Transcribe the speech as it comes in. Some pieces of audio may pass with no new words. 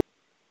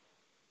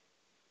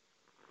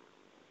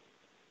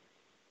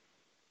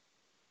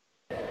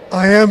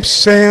I am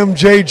Sam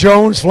J.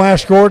 Jones,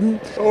 Flash Gordon.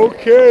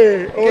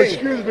 Okay. Oh,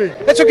 excuse me.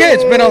 That's okay.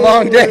 It's been a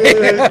long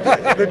day.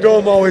 The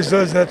dome always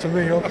does that to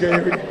me.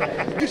 Okay.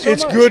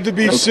 It's good to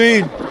be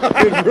seen.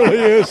 It really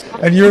is.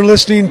 And you're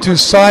listening to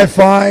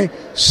Sci-Fi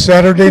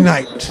Saturday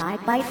Night.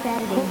 Sci-Fi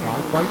Saturday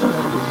Night. Sci-Fi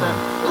Saturday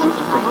Night.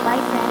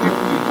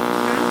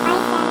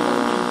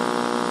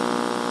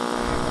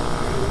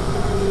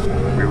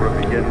 We will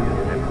begin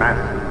a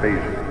mass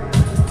invasion.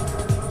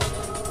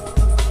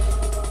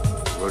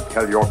 We'll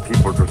tell your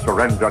people to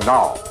surrender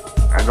now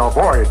and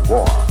avoid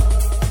war.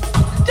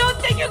 Don't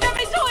think you get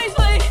me so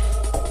easily!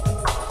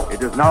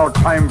 It is now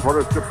time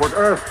for us to put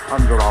Earth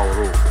under our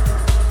rule.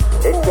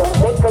 It's your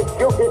sacred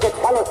duty to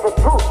tell us the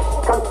truth.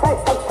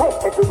 Confess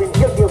that you've been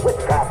guilty of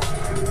witchcraft.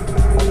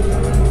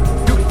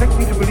 You expect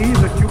me to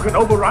believe that you can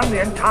overrun the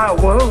entire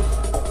world?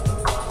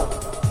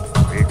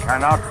 We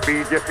cannot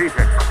be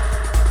defeated.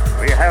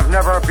 We have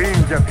never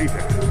been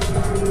defeated.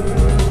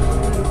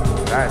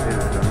 That is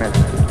the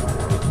message.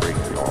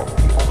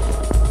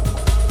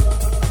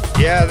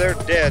 Yeah, they're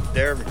dead.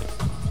 They're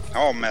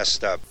all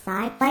messed up.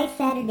 Sci-Fi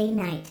Saturday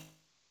Night.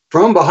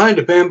 From behind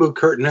a bamboo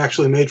curtain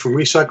actually made from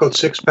recycled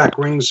six-pack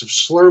rings of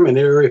Slurm in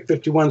Area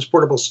 51's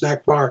portable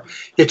snack bar,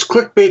 it's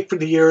clickbait for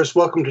the ears.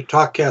 Welcome to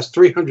TalkCast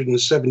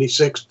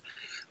 376,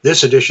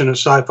 this edition of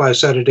Sci-Fi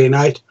Saturday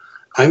Night.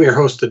 I'm your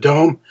host, The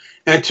Dome,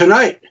 and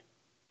tonight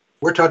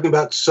we're talking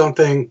about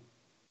something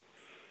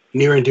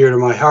near and dear to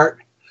my heart.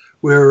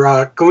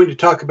 We're going to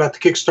talk about the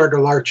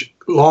Kickstarter launch.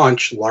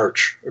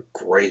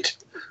 Great.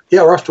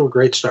 Yeah, we're off to a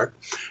great start.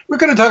 We're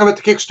going to talk about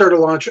the Kickstarter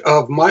launch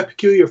of My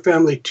Peculiar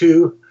Family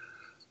 2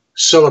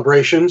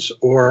 Celebrations,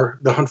 or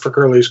The Hunt for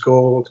Curly's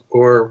Gold,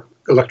 or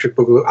Electric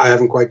Boogaloo. I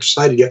haven't quite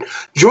decided yet.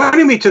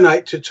 Joining me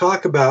tonight to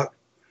talk about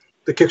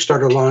the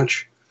Kickstarter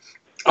launch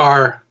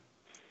are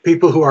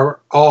people who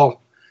are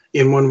all,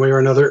 in one way or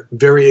another,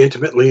 very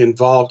intimately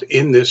involved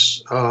in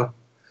this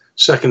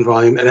second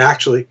volume, and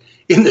actually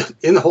in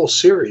the whole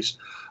series.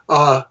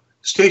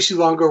 Stacy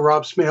Longo,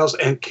 Rob Smales,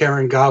 and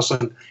Karen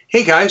Goslin.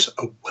 Hey guys,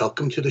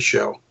 welcome to the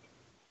show.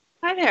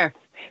 Hi there.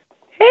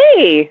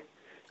 Hey,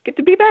 good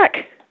to be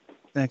back.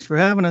 Thanks for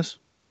having us.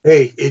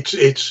 Hey,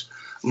 it's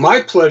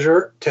my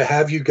pleasure to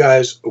have you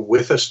guys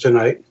with us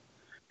tonight.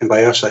 And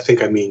by us, I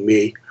think I mean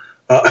me.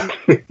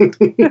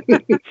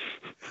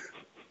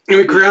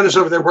 Brianna's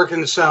over there working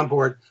the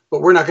soundboard,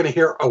 but we're not going to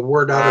hear a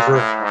word out of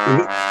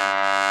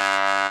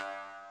her,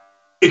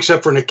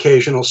 except for an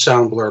occasional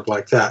sound blurb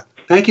like that.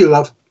 Thank you,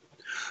 love.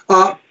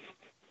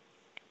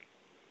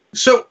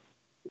 So,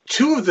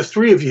 two of the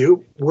three of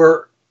you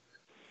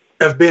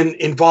have been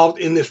involved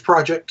in this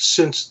project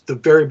since the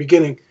very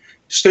beginning.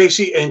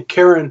 Stacy and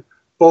Karen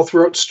both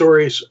wrote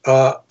stories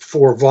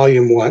for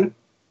Volume 1.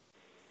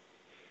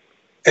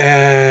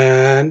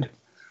 And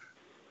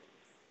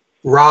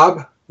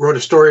Rob wrote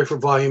a story for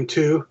Volume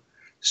 2.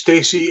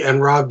 Stacy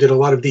and Rob did a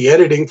lot of the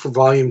editing for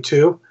Volume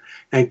 2.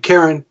 And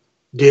Karen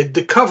did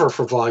the cover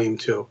for Volume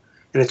 2.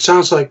 And it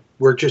sounds like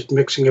we're just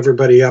mixing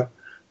everybody up,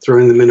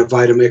 throwing them in a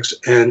Vitamix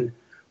and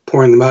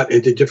pouring them out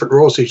into different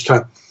roles each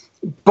time.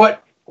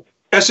 But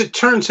as it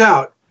turns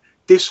out,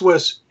 this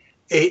was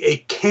a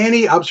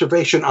canny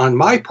observation on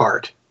my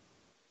part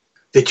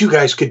that you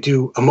guys could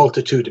do a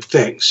multitude of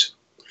things.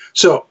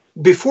 So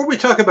before we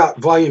talk about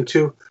Volume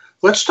 2,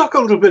 let's talk a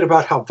little bit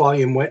about how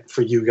Volume 1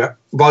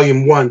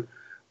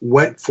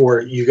 went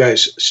for you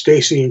guys,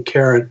 Stacy and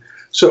Karen.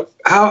 So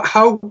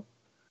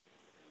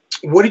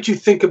what did you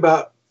think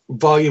about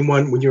Volume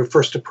 1 when you were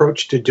first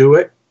approached to do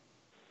it?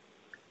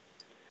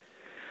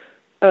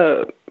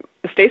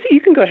 Stacy, you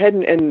can go ahead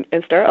and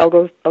start. I'll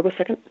go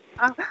second.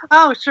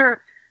 Oh,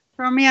 sure.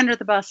 Throw me under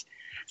the bus.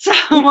 So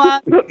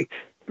that was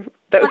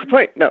the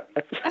point. No.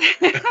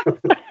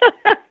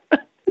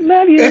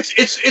 Love you.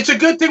 It's a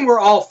good thing we're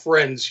all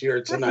friends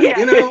here tonight. Yeah.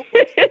 You know,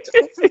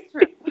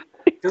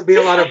 there'll be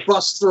a lot of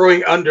bus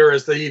throwing under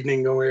as the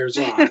evening wears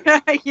on.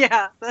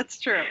 Yeah, that's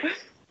true.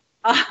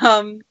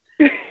 So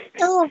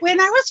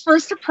when I was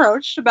first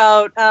approached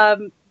about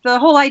the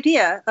whole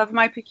idea of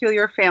My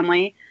Peculiar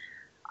Family,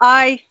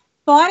 I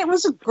thought it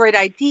was a great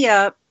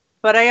idea,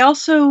 but I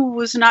also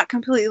was not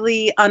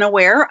completely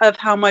unaware of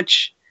how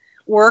much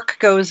work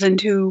goes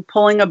into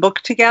pulling a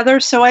book together.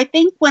 So I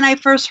think when I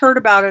first heard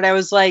about it, I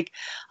was like,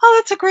 oh,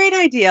 that's a great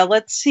idea.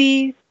 Let's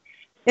see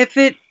if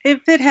it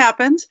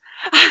happens.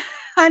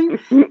 And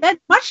then,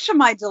 much to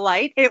my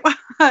delight,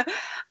 a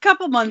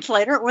couple months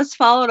later, it was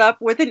followed up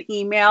with an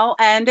email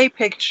and a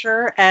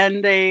picture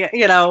and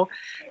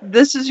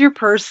this is your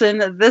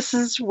person, this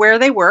is where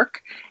they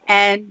work,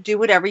 and do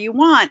whatever you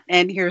want,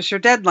 and here's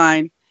your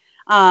deadline.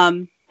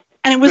 And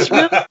it was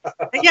really,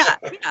 yeah.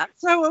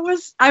 So it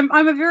was. I'm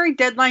a very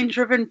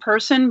deadline-driven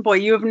person. Boy,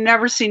 you have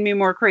never seen me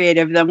more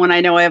creative than when I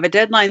know I have a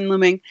deadline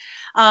looming.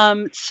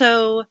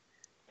 So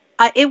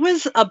it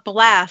was a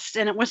blast,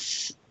 and it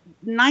was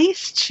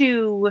nice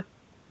to.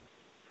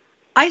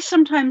 I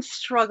sometimes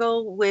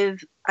struggle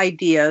with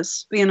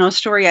ideas,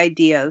 story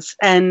ideas,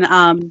 and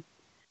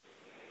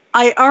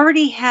I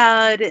already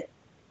had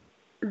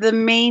the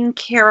main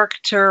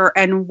character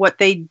and what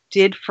they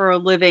did for a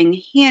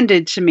living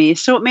handed to me.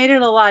 So it made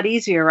it a lot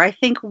easier. I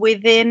think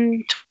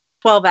within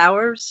 12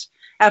 hours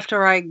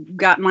after I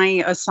got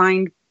my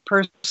assigned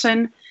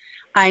person,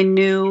 I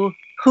knew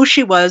who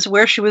she was,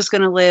 where she was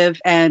going to live,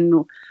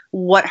 and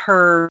what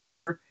her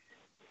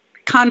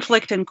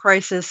conflict and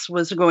crisis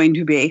was going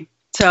to be.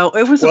 So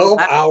it was 12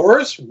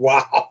 hours?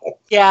 Wow.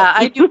 Yeah,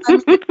 I knew. I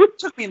mean, it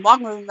took me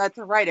longer than that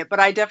to write it, but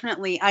I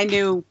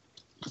knew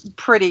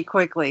pretty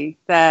quickly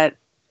that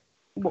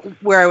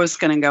where I was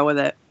going to go with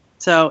it.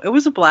 So it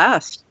was a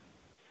blast.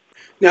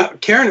 Now,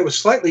 Karen, it was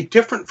slightly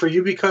different for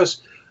you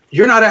because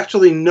you're not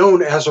actually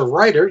known as a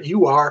writer.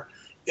 You are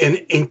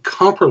an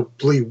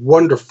incomparably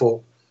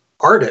wonderful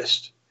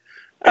artist.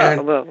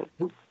 And well,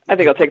 I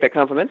think I'll take that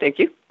compliment. Thank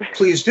you.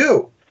 Please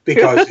do,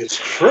 because it's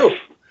true.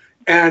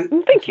 And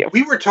thank you.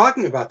 We were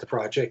talking about the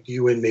project,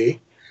 you and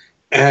me,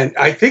 and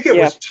I think it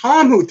was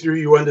Tom who threw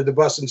you under the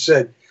bus and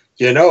said,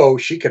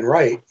 she can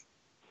write.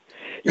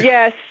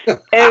 Yes,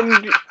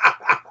 and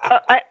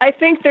I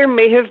think there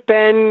may have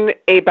been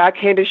a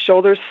backhanded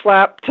shoulder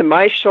slap to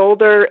my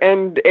shoulder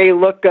and a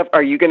look of,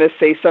 are you going to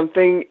say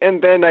something?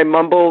 And then I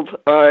mumbled,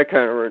 I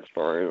kind of wrote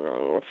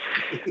stories.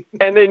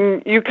 And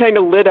then you kind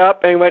of lit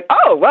up and went,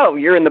 oh, well,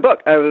 you're in the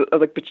book. I was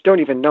like, but you don't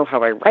even know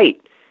how I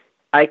write.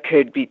 I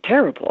could be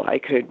terrible. I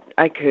could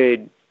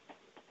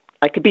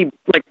be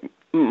like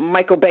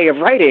Michael Bay of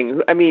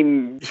writing. I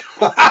mean,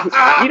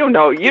 you don't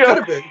know. You could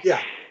have been,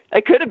 yeah.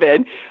 I could have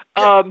been.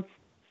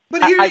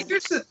 But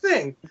here's the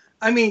thing.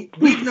 I mean,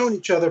 we've known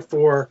each other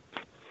for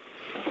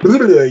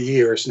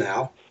years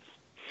now.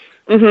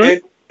 Mm-hmm.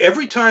 And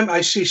every time I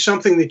see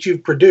something that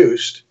you've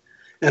produced,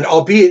 and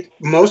albeit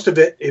most of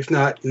it, if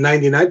not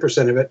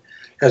 99% of it,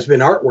 has been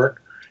artwork,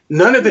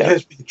 none of it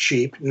has been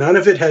cheap. None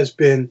of it has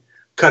been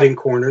cutting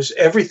corners.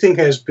 Everything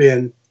has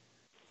been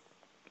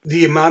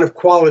the amount of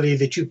quality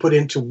that you put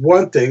into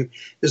one thing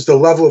is the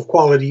level of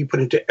quality you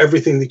put into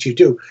everything that you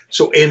do.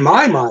 So in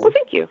my mind,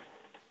 thank you.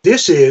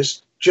 This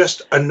is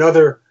just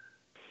another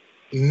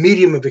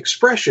medium of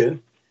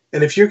expression.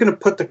 And if you're going to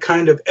put the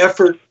kind of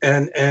effort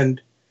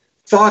and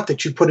thought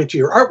that you put into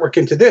your artwork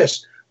into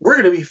this, we're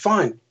going to be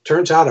fine.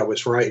 Turns out I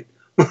was right.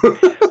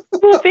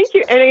 Well, thank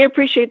you. And I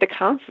appreciate the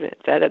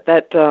confidence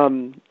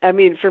I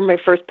mean, for my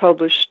first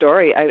published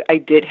story, I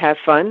did have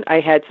fun. I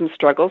had some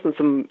struggles and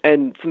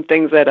some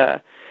things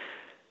that,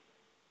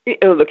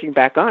 looking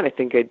back on, I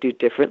think I'd do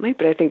differently,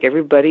 but I think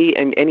everybody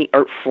in any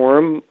art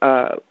form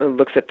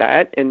looks at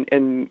that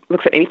and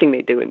looks at anything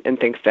they do and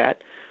thinks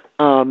that.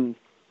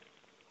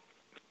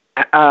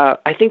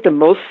 I think the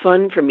most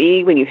fun for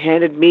me when you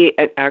handed me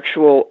an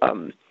actual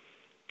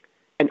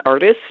an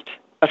artist,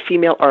 a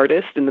female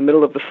artist in the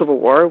middle of the Civil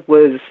War,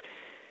 was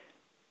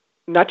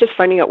not just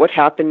finding out what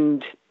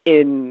happened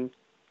during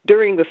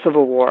the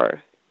Civil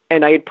War.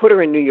 And I had put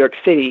her in New York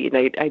City,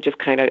 and I just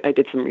I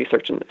did some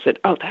research and said,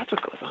 oh, that's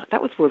what goes on.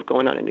 That was what was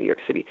going on in New York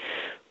City.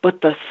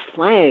 But the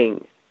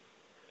slang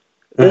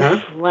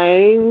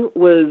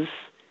was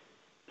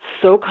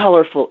so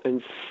colorful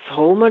and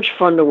so much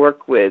fun to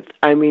work with.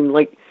 I mean,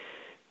 like,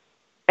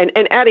 and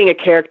adding a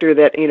character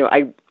that,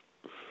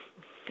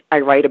 I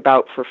write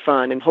about for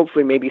fun, and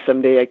hopefully maybe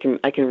someday I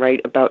can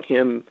write about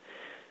him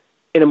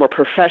in a more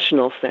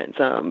professional sense.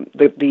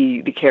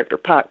 The character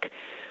Puck.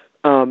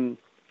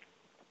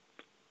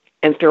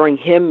 And throwing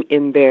him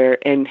in there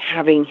and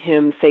having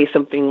him say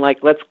something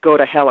like, let's go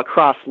to hell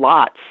across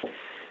lots,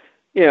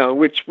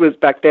 which was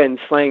back then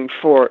slang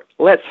for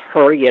let's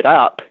hurry it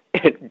up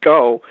and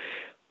go.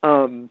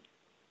 I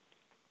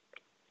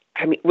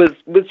mean, was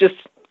just,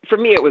 for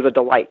me, it was a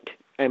delight.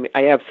 I mean,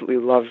 I absolutely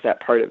loved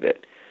that part of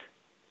it.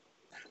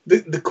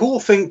 The cool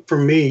thing for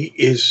me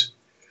is,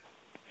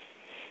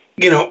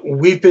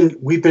 we've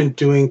been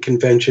doing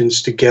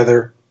conventions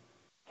together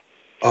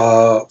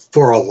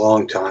for a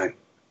long time.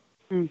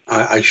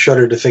 I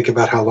shudder to think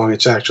about how long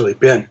it's actually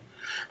been.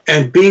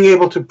 And being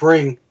able to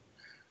bring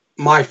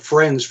my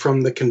friends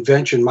from the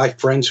convention, my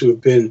friends who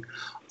have been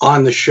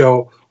on the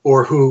show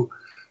or who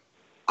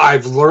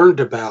I've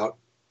learned about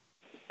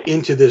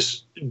into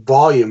this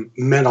volume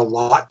meant a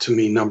lot to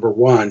me, number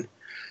one.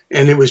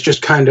 And it was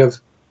just kind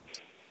of,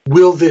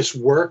 will this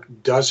work?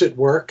 Does it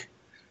work?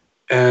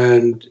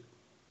 And,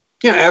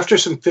 after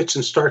some fits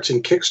and starts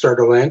in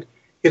Kickstarter land,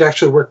 it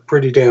actually worked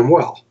pretty damn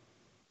well.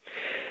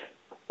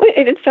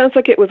 And it sounds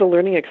like it was a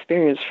learning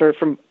experience for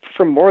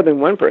more than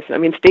one person. I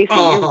mean, Stacy,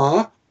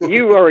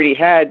 you already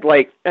had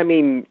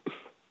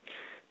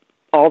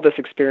all this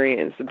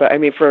experience. But I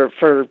mean,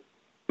 for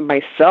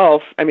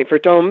myself, for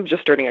Tom,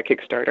 just starting a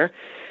Kickstarter,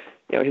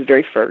 his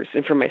very first,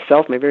 and for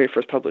myself, my very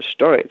first published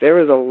story, there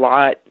was a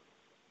lot.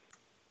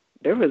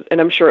 And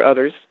I'm sure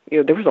others,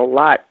 there was a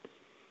lot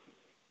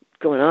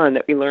going on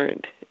that we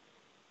learned.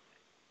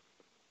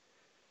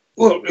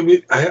 Well,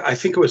 I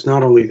think it was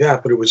not only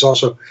that, but it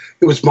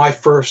was my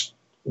first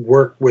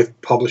work with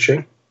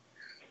publishing,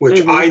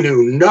 which I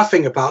knew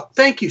nothing about.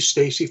 Thank you,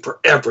 Stacy, for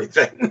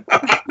everything.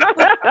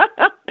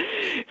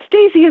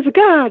 Stacy is a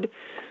god.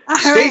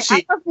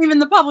 Stacy, I wasn't even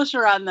the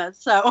publisher on this,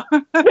 so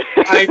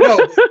I know.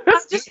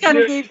 I just kind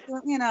of gave,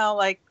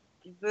 like,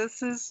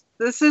 this is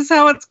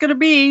how it's going to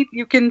be.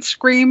 You can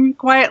scream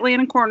quietly in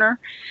a corner.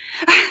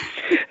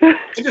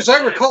 And as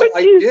I recall,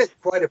 I did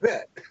quite a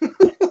bit.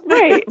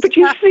 Right, but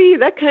you see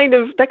that kind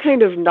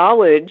of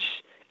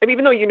knowledge. I mean,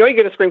 even though you're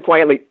going to scream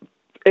quietly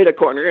in a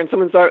corner, and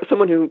someone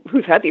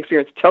who's had the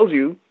experience tells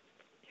you,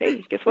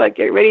 "Hey, guess what?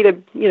 Get ready to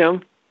be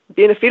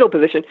in a fetal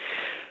position."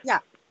 Yeah,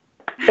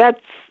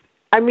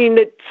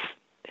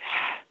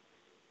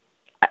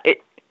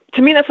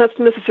 To me, that's not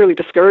necessarily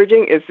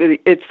discouraging.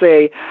 It's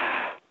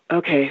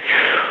okay,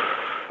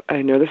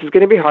 I know this is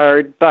going to be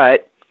hard,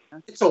 but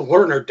it's a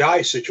learn or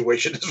die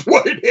situation is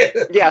what it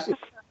is. Yes.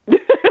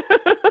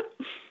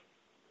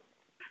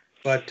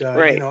 But,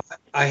 right.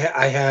 I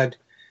had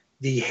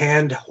the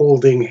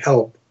hand-holding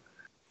help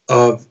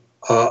of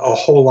a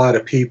whole lot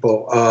of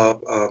people.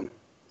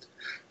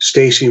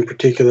 Stacy in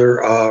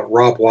particular,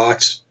 Rob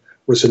Watts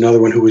was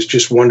another one who was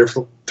just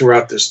wonderful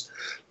throughout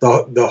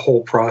the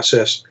whole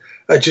process.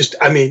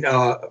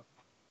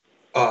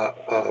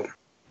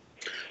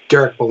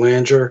 Derek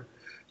Belanger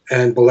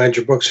and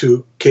Belanger Books,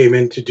 who came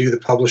in to do the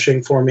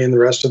publishing for me and the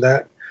rest of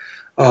that.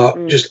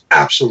 Just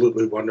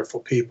absolutely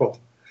wonderful people.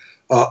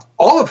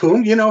 All of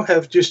whom,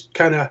 have just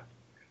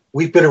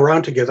we've been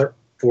around together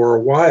for a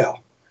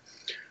while.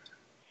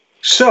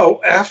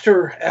 So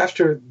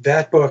after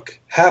that book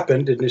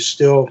happened and is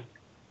still,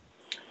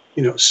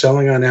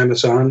 selling on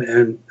Amazon,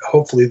 and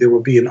hopefully there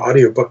will be an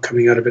audiobook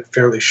coming out of it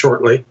fairly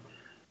shortly.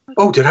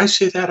 Oh, did I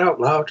say that out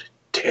loud?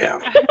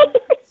 Damn.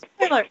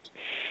 Spoiler.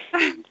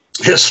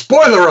 Yeah,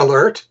 spoiler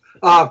alert.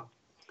 A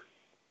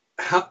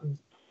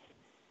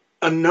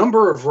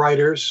number of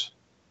writers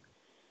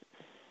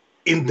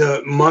in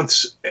the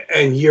months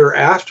and year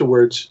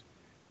afterwards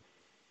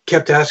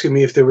kept asking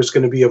me if there was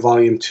going to be a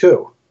volume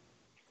 2.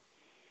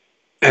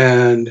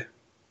 And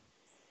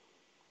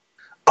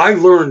I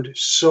learned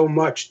so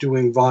much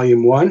doing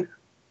volume 1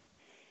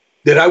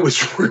 that I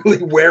was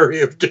really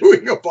wary of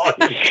doing a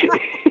volume 2.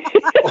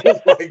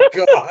 Oh my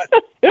God.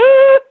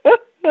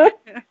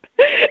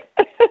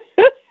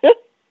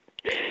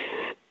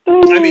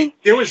 I mean,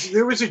 there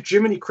was a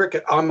Jiminy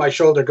Cricket on my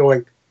shoulder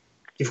going,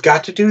 "You've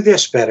got to do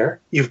this better.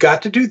 You've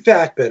got to do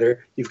that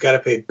better. You've got to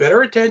pay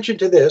better attention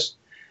to this."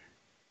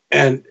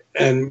 And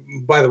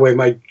by the way,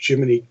 my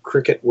Jiminy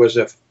Cricket was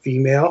a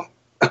female.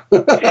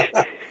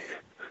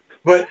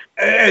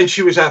 And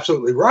she was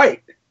absolutely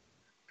right.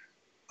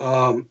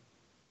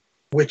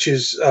 Which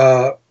is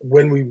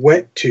when we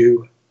went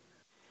to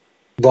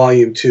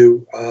volume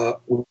 2,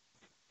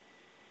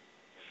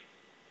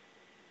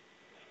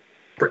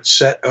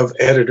 set of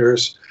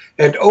editors.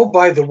 And oh,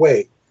 by the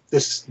way,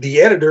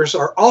 the editors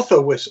are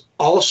also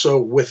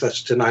with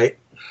us tonight.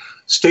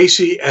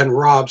 Stacy and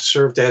Rob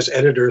served as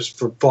editors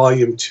for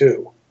volume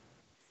 2.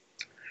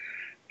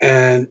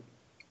 And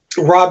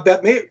Rob,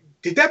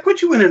 did that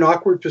put you in an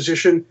awkward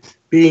position,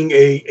 being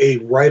a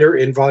writer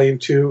in volume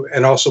 2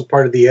 and also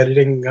part of the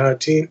editing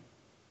team?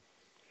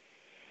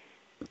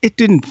 It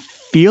didn't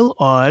feel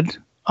odd.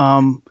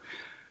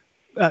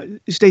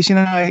 Stacy and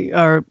I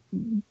are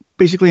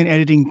basically an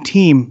editing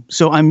team,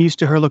 so I'm used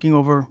to her looking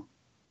over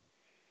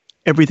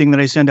everything that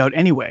I send out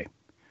anyway.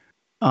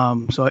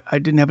 So I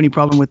didn't have any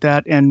problem with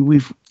that, and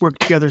we've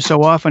worked together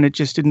so often, it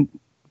just didn't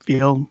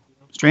feel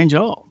strange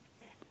at all.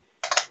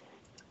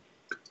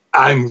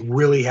 I'm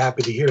really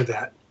happy to hear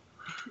that,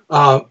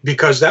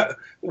 because that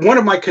one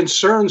of my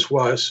concerns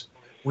was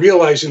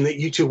realizing that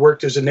you two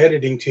worked as an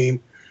editing team,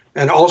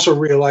 and also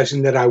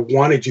realizing that I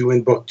wanted you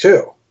in book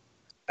 2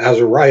 as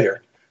a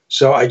writer.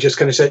 So I just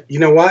kind of said, you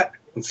know what?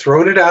 I'm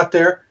throwing it out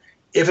there.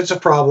 If it's a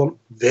problem,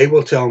 they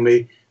will tell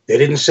me. They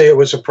didn't say it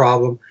was a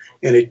problem.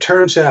 And it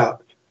turns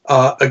out,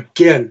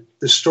 again,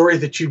 the story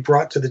that you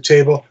brought to the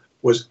table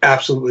was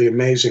absolutely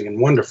amazing and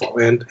wonderful.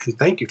 And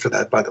thank you for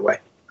that, by the way.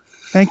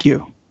 Thank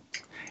you.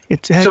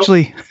 It's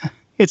actually,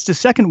 it's the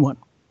second one.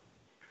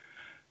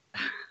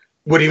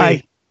 What do you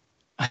mean?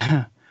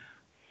 All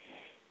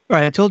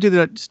right, I told you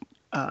that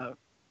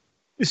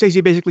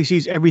Stacey basically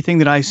sees everything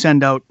that I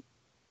send out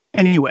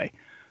anyway.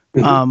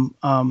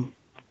 Mm-hmm.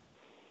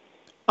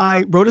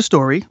 I wrote a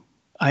story.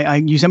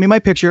 You sent me my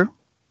picture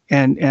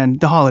and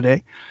the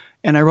holiday,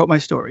 and I wrote my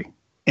story.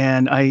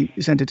 And I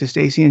sent it to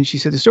Stacy, and she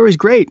said the story's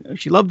great.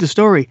 She loved the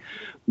story,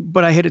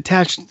 but I had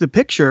attached the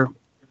picture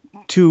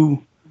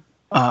to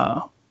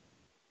the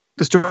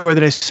story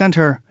that I sent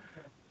her,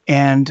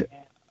 and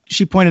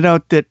she pointed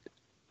out that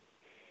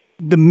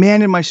the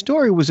man in my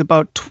story was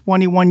about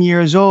 21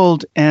 years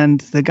old,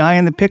 and the guy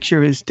in the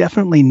picture is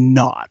definitely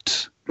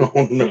not.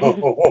 Oh,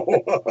 no.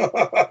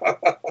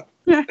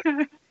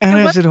 And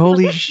I said,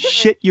 holy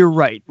shit, you're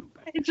right.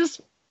 It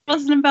just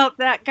wasn't about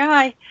that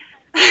guy.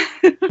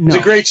 It's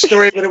a great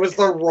story, but it was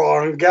the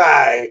wrong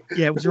guy.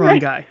 Yeah, it was the wrong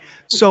guy.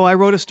 So I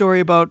wrote a story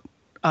about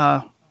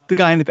the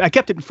guy in the... I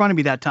kept it in front of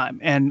me that time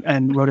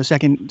and wrote a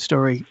second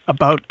story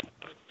about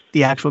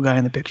the actual guy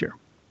in the picture.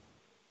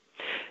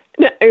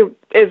 Now,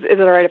 is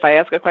it all right if I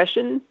ask a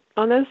question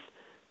on this?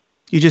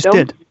 You just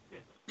did.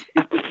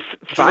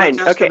 Fine.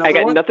 Okay, I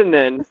got nothing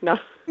then. No.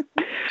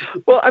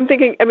 Well, I'm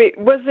thinking. I mean,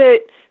 was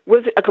it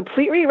a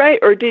complete rewrite,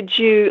 or did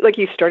you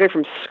you started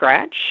from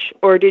scratch,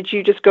 or did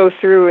you just go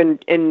through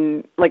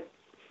and like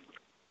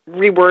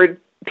reword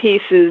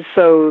pieces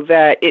so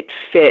that it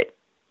fit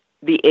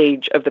the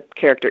age of the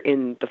character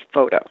in the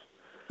photo?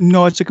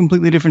 No, it's a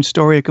completely different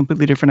story, a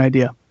completely different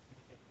idea.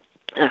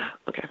 Ah,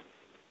 okay.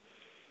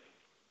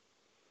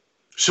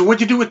 So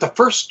what'd you do with the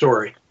first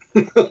story?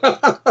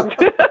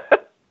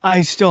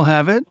 I still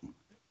have it.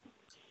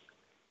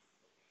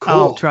 Cool.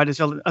 I'll try to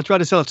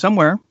sell it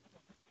somewhere.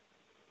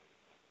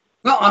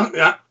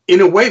 Well, in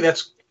a way,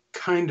 that's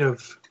kind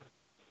of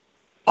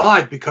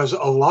odd because a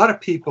lot of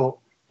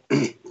people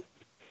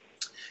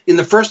in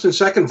the first and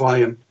second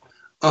volume,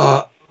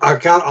 I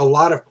got a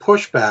lot of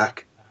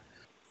pushback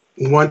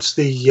once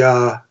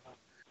the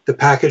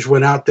package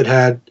went out that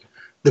had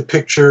the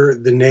picture,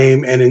 the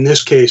name, and in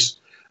this case,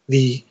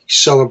 the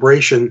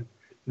celebration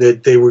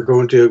that they were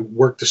going to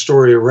work the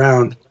story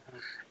around.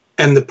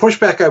 And the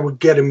pushback I would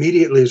get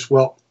immediately is,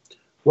 well,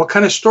 what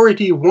kind of story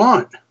do you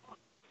want?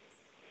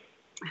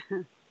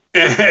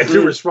 And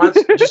the response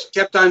just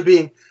kept on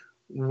being,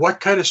 what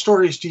kind of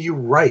stories do you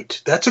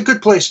write? That's a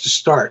good place to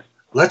start.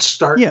 Let's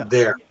start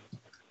there.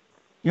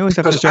 You always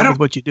have to start with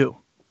what you do.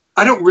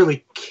 I don't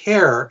really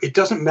care. It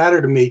doesn't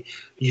matter to me.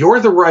 You're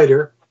the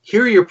writer.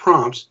 Here are your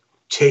prompts.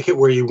 Take it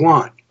where you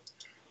want.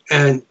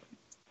 And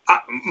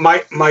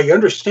my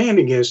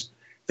understanding is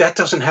that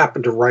doesn't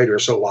happen to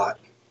writers a lot.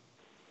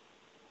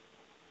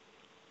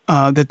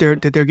 That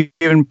they're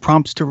given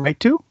prompts to write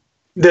to?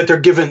 That they're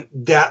given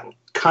that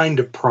kind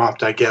of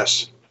prompt, I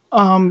guess.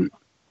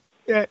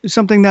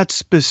 Something that's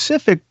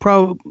specific,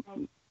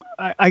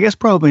 I guess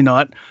probably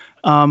not.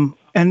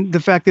 And the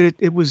fact that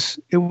it was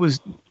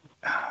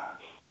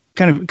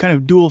kind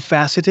of dual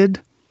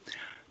faceted.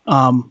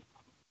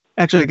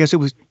 Actually, I guess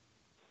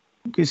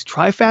is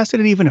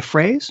trifaceted even a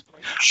phrase?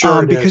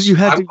 Sure, because you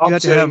had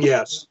to have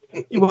yes.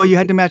 Well, you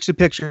had to match the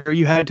picture.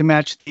 You had to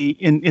match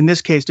in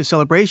this case the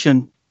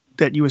celebration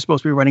that you were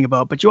supposed to be writing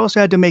about, but you also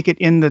had to make it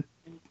in the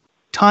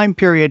time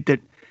period that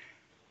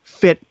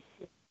fit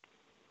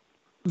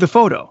the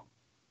photo.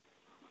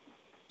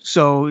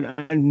 So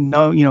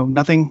no,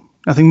 nothing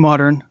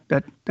modern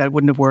that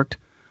wouldn't have worked.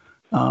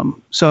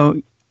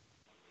 So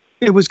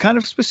it was kind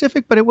of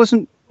specific, but it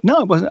wasn't.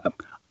 No, it wasn't.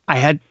 I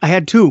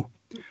had two,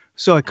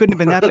 so it couldn't have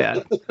been that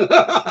bad.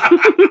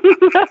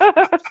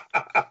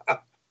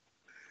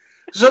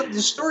 So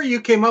the story you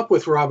came up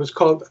with, Rob, is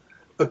called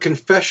A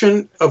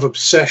Confession of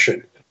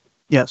Obsession.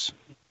 Yes.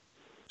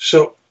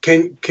 So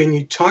can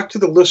you talk to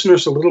the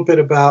listeners a little bit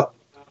about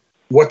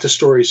what the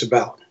story is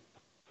about?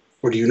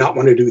 Or do you not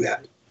want to do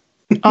that?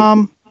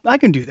 I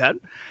can do that.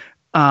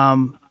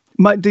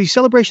 The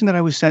celebration that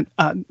I was sent,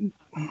 the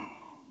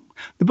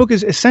book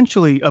is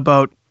essentially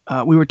about,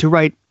 we were to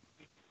write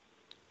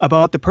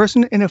about the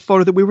person in a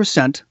photo that we were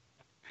sent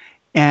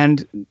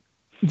and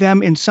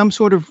them in some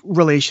sort of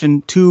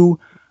relation to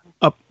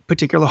a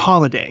particular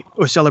holiday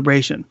or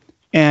celebration.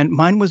 And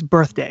mine was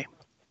birthday.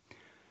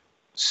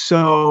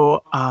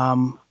 So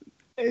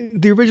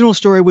the original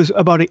story was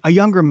about a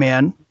younger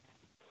man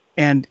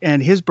and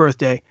his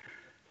birthday,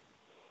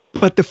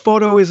 but the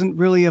photo isn't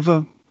really of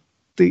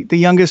the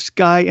youngest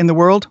guy in the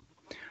world.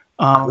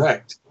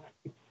 Correct.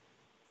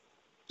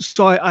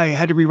 So I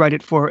had to rewrite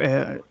it for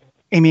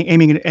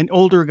aiming at an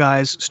older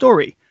guy's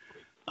story.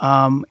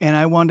 And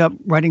I wound up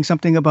writing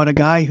something about a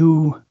guy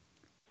who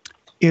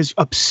is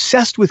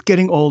obsessed with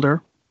getting old,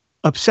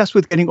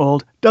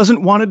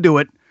 doesn't want to do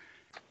it,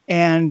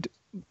 and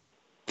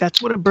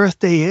that's what a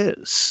birthday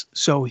is.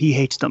 So he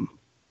hates them.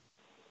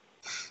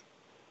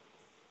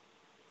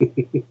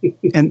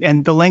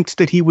 and the lengths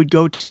that he would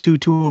go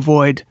to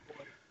avoid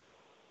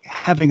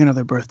having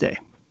another birthday.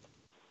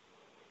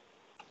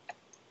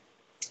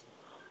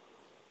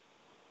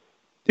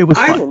 It was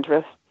fun.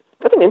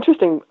 That's an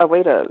interesting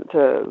way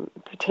to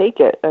take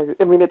it.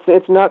 I mean,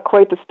 it's not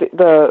quite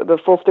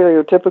the full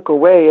stereotypical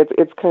way.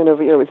 It's kind of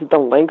it's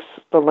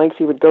the lengths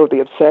he would go,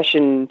 the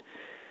obsession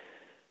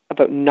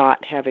about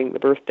not having the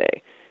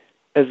birthday,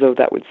 as though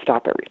that would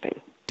stop everything.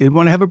 Did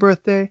want to have a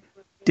birthday,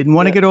 didn't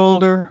want to get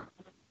older.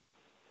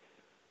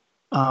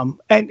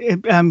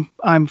 And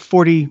I'm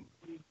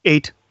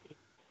 48.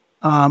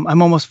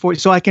 I'm almost 40,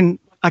 so I can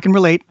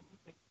relate.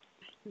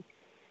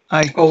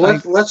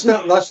 Let's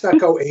not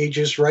go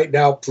ages right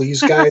now,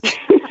 please, guys.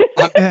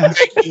 I'm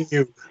begging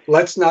you.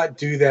 Let's not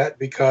do that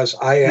because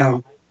I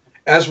am,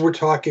 as we're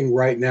talking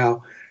right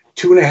now,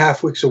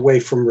 2.5 weeks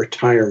away from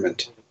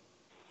retirement.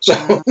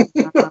 So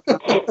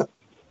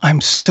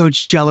I'm so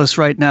jealous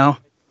right now.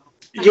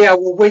 Yeah,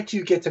 well, wait till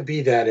you get to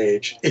be that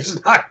age.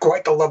 It's not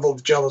quite the level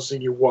of jealousy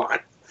you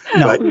want.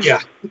 No. But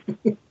yeah.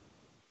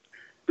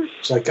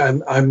 It's like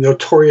I'm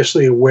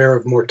notoriously aware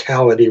of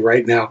mortality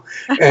right now.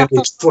 And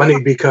it's funny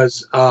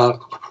because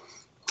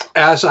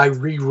as I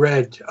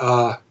reread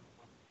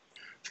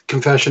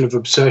Confession of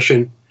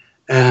Obsession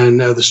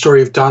and the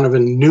story of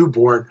Donovan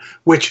Newborn,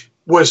 which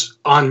was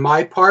on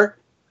my part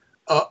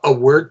a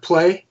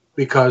wordplay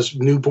because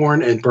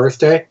newborn and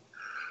birthday,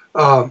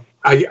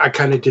 I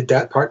kind of did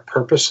that part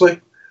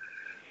purposely.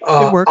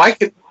 It works.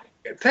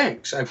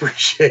 Thanks, I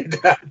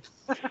appreciate that.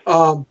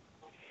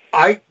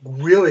 I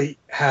really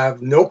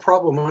have no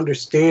problem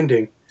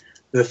understanding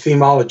the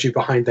themology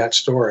behind that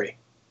story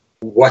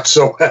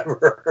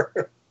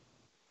whatsoever.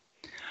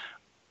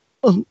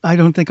 Well, I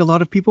don't think a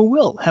lot of people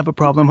will have a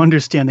problem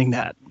understanding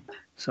that.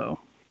 So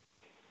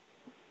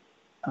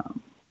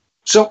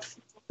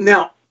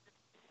now,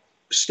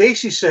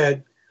 Stacy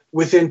said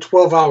within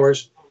 12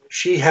 hours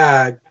she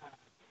had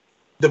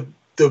the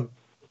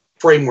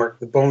framework,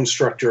 the bone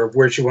structure of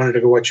where she wanted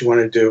to go, what she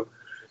wanted to do.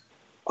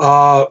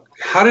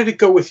 How did it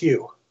go with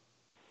you?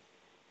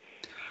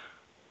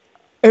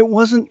 it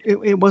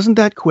wasn't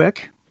that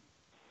quick.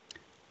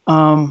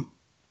 I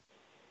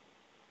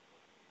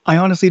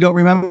honestly don't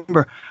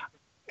remember.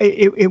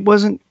 It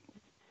wasn't.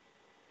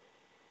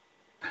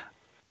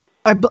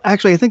 I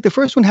think the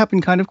first one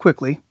happened kind of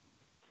quickly.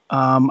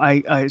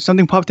 I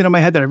something popped into my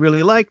head that I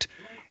really liked,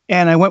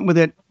 and I went with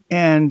it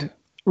and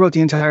wrote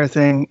the entire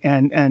thing,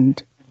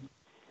 and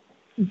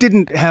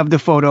didn't have the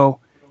photo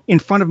in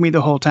front of me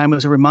the whole time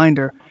as a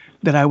reminder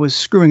that I was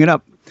screwing it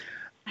up.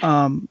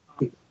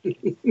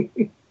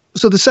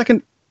 So the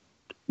second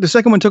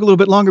one took a little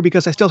bit longer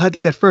because I still had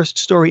that first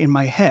story in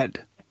my head,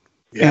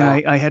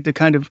 and I had to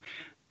kind of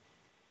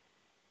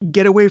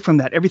get away from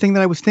that. Everything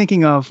that I was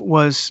thinking of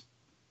was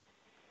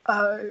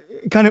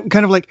kind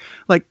of like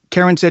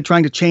Karen said,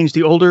 trying to change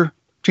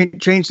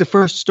change the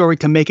first story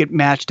to make it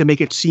match, to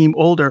make it seem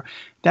older.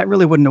 That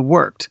really wouldn't have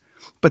worked.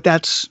 But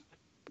that's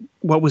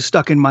what was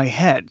stuck in my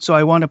head. So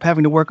I wound up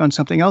having to work on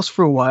something else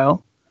for a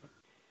while,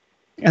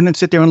 and then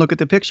sit there and look at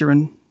the picture,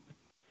 and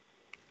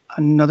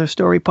another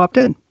story popped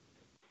in.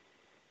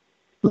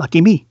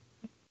 Lucky me.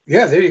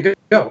 Yeah, there you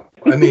go.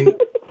 I mean,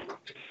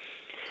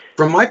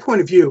 from my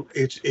point of view,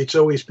 it's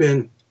always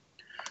been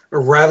a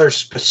rather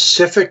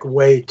specific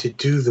way to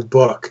do the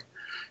book,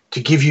 to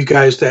give you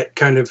guys that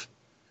kind of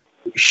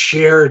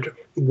shared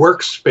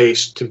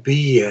workspace to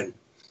be in,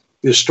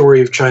 the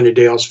story of China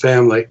Dale's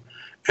family,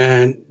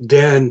 and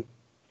then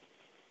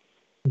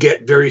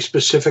get very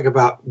specific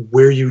about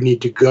where you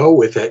need to go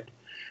with it,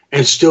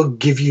 and still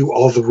give you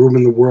all the room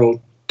in the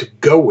world to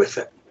go with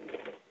it.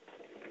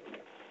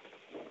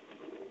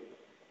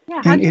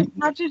 Yeah,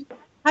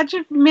 how'd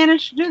you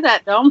manage to do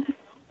that, Dome?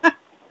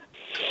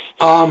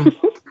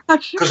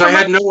 Because I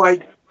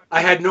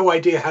had no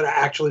idea how to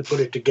actually put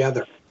it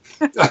together.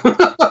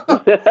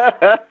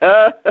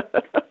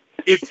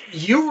 If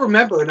you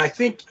remember, and I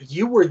think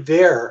you were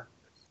there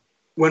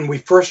when we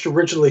first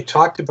originally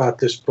talked about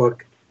this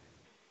book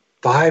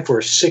 5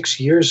 or 6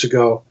 years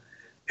ago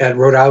at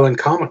Rhode Island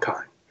Comic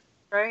Con.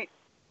 Right.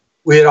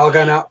 We had all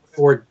gone out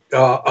for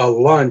a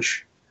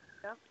lunch,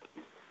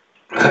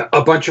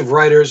 a bunch of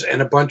writers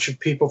and a bunch of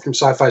people from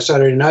Sci-Fi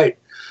Saturday Night.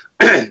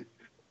 And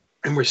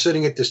we're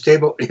sitting at this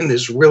table in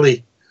this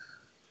really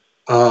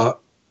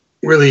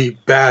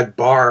bad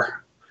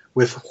bar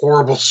with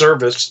horrible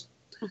service.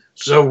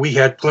 So we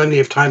had plenty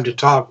of time to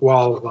talk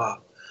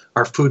while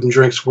our food and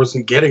drinks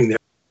wasn't getting there.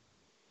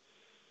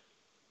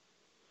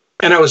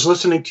 And I was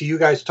listening to you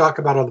guys talk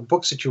about all the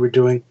books that you were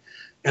doing,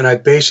 and I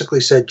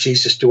basically said,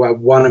 Jesus, do I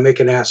want to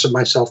make an ass of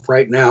myself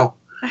right now?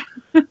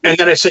 And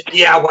then I said,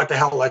 yeah, what the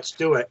hell, let's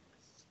do it.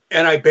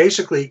 And I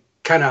basically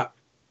kind of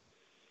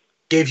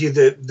gave you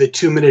the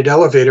 2-minute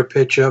elevator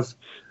pitch of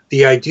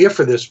the idea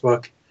for this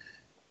book.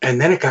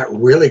 And then it got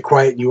really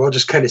quiet, and you all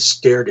just kind of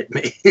stared at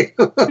me.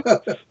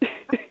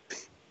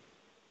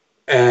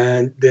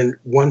 And then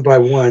one by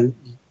one,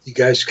 you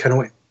guys kind of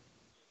went,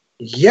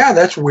 yeah,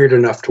 that's weird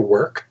enough to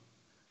work.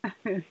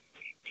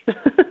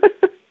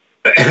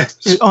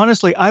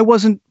 Honestly, I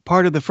wasn't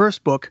part of the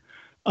first book,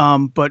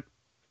 but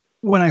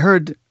when I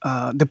heard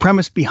the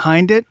premise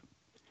behind it,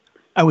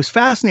 I was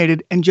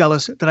fascinated and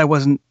jealous that I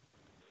wasn't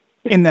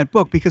in that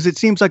book, because it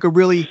seems like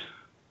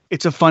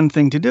it's a fun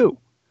thing to do.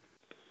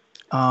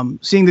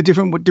 Seeing the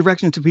different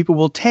directions that people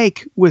will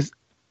take with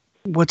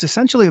what's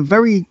essentially a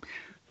very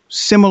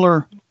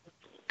similar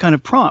kind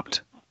of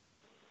prompt.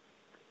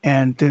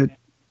 And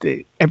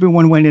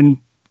everyone went in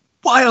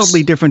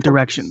wildly different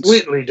directions.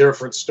 Completely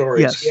different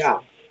stories. Yes. Yeah.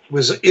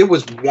 It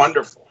was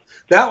wonderful.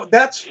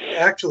 That's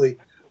actually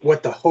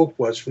what the hope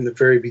was from the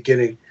very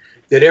beginning,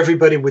 that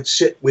everybody would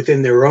sit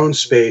within their own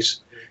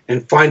space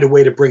and find a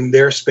way to bring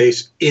their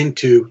space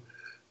into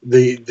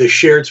the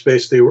shared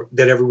space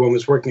that everyone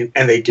was working in,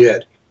 and they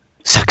did.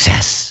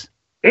 Success.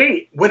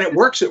 Hey, when it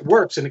works,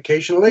 and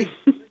occasionally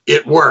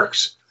it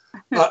works.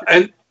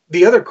 And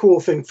the other cool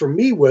thing for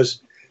me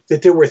was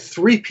that there were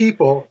 3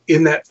 people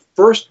in that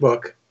first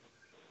book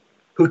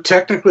who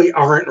technically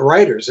aren't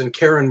writers, and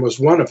Karen was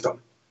one of them.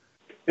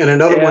 And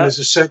another one is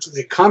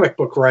essentially a comic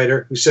book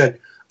writer who said,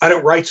 I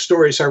don't write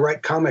stories, I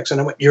write comics.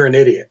 And I went, you're an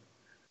idiot.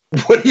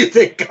 What do you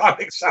think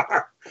comics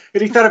are?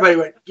 And he thought about it,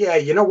 he went, yeah,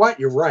 you know what?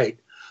 You're right.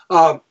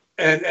 And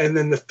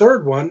then the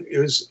third one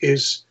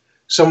is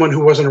someone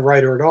who wasn't a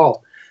writer at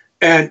all.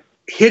 And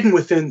hidden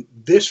within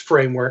this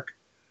framework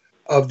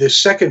of this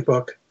second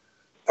book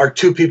are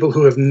 2 people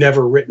who have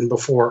never written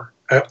before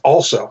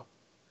also.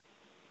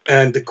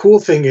 And the cool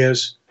thing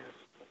is,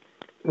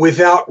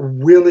 without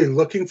really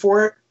looking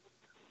for it,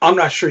 I'm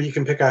not sure you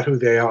can pick out who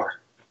they are.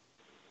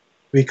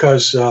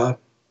 Because, and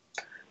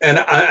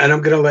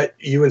I'm going to let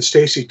you and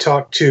Stacy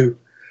talk to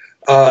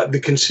the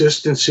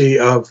consistency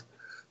of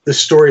the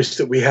stories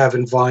that we have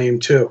in Volume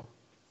 2.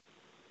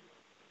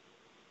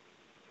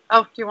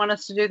 Oh, do you want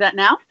us to do that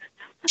now?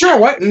 Sure.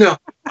 What? No,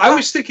 I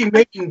was thinking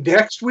maybe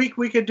next week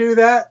we could do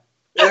that.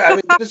 I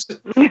mean,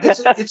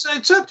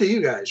 it's up to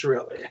you guys,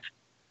 really.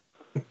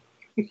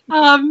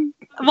 Well,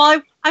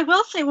 I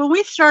will say, when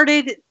we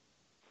started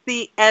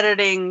the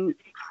editing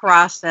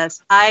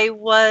process, I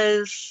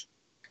was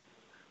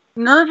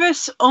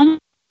nervous only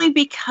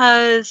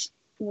because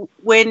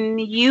when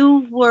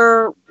you,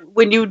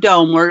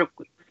 Dome, were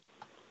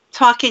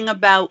talking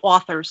about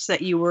authors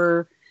that you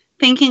were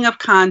thinking of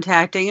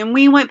contacting, and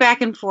we went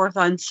back and forth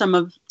on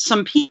some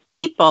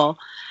people,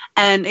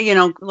 and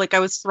like I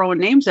was throwing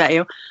names at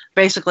you,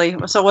 basically.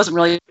 So it wasn't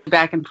really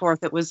back and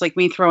forth. It was like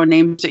me throwing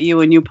names at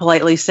you and you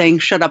politely saying,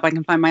 "Shut up, I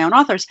can find my own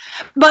authors."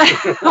 But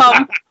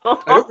I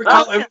don't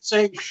recall ever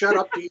saying "shut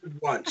up" to you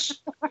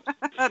once.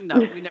 No,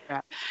 we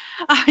never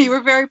have. You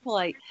were very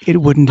polite. It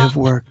wouldn't have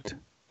worked.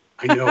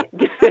 I know.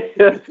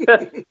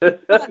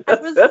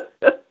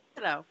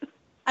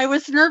 I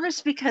was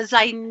nervous because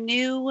I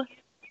knew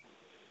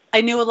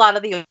a lot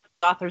of the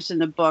authors in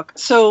the book.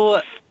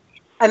 So,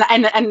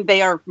 and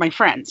they are my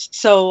friends.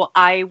 So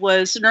I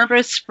was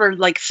nervous for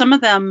like some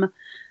of them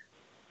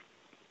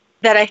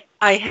that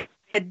I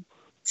had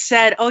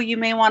said, "Oh, you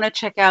may want to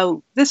check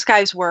out this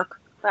guy's work."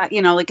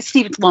 Like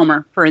Stephen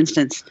Lomer, for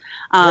instance.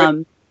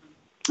 Right.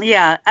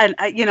 Yeah, and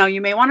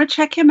you may want to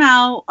check him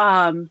out.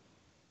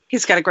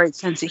 He's got a great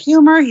sense of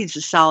humor. He's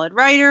a solid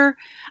writer.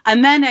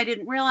 And then I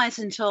didn't realize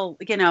until,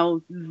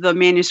 the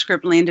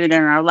manuscript landed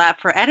in our lap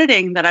for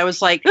editing that I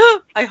was like,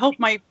 "Oh, I hope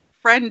my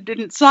friend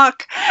didn't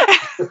suck."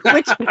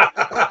 Which did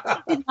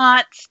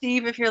not.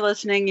 Steve, if you're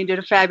listening, you did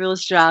a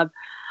fabulous job.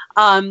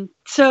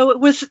 So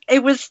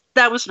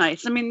that was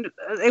nice. I mean,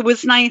 it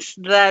was nice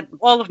that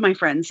all of my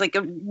friends,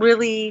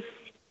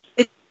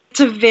 it's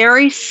a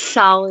very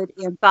solid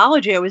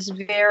anthology. I was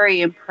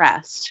very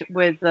impressed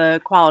with the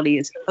quality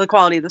of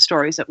the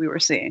stories that we were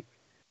seeing.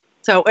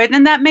 So,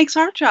 and that makes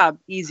our job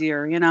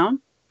easier,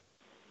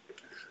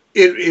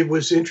 It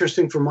was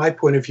interesting from my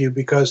point of view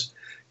because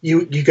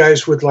you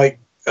guys would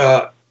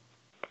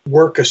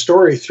work a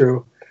story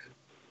through.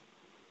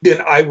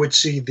 Then I would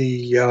see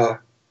the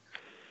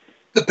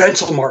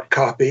pencil mark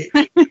copy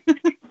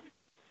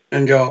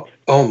and go,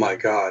 "Oh my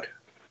God,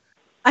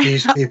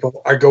 these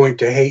people are going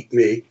to hate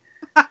me."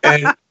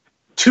 And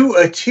to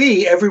a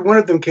T, every one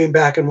of them came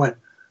back and went,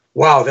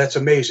 "Wow, that's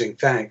amazing.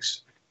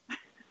 Thanks."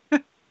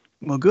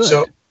 Well, good.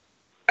 So,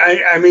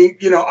 I mean,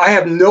 I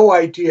have no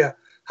idea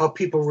how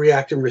people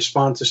react and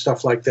respond to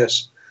stuff like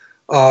this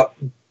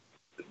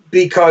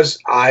because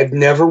I've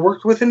never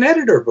worked with an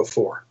editor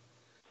before.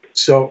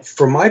 So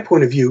from my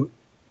point of view,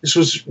 this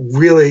was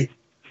really,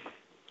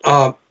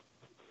 as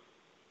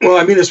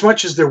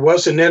much as there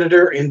was an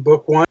editor in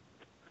book one,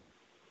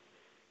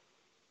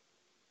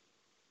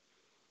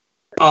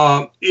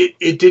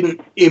 it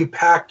didn't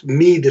impact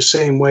me the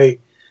same way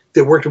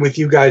that working with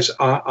you guys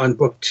on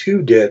book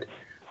 2 did.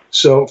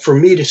 So for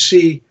me to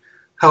see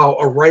how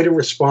a writer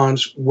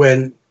responds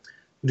when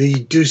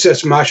the Deus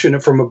Ex Machina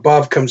from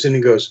above comes in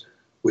and goes,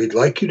 "We'd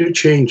like you to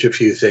change a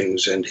few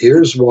things, and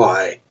here's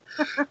why,"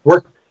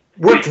 worked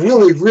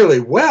really, really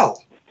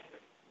well.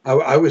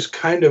 I was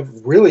kind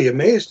of really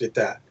amazed at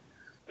that.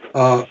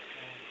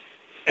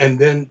 And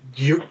then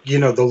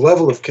the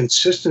level of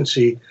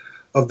consistency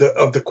of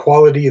the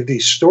quality of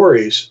these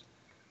stories,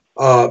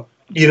 by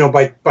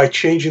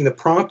changing the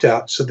prompt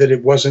out so that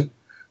it wasn't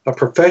a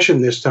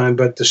profession this time,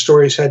 but the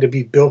stories had to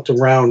be built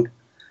around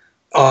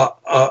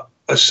a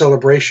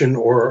celebration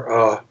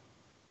or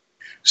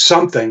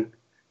something.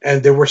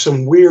 And there were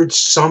some weird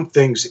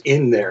somethings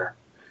in there,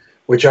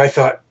 which I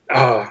thought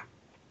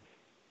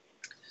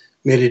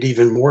made it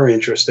even more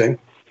interesting.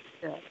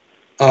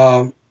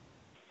 Yeah.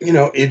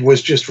 It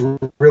was just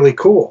really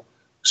cool.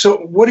 So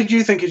what did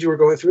you think as you were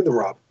going through them,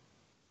 Rob?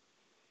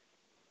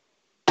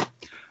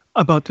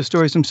 About the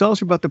stories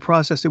themselves or about the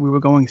process that we were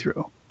going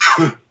through?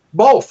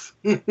 Both.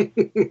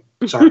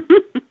 Sorry.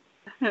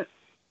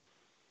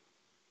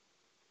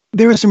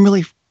 There are some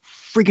really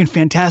freaking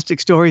fantastic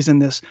stories in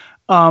this.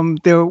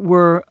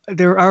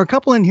 There are a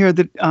couple in here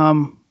that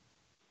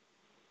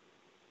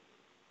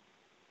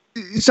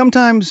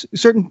sometimes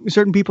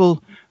certain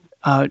people,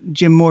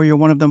 Jim Moore, you're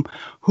one of them,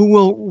 who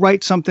will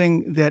write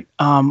something that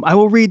I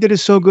will read that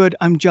is so good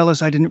I'm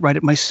jealous I didn't write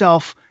it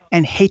myself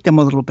and hate them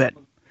a little bit.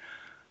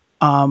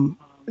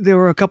 There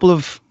were a couple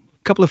of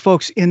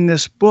folks in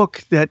this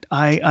book that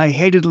I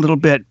hated a little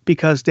bit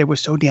because they were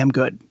so damn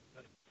good.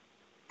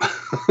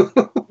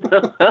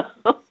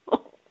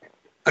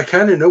 I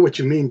kind of know what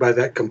you mean by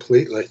that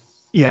completely.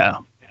 Yeah.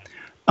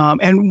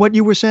 And what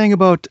you were saying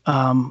about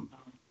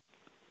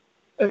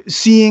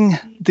seeing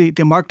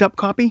the marked up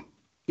copy,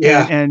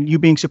 yeah, and you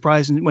being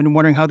surprised and when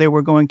wondering how they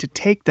were going to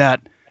take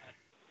that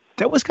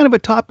was kind of a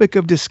topic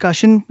of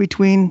discussion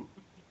between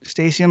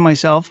Stacy and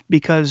myself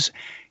because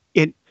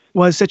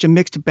was such a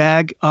mixed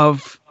bag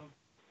of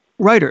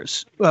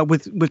writers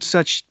with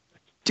such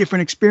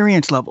different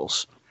experience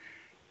levels,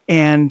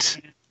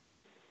 and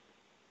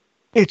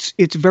it's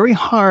very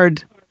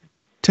hard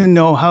to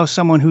know how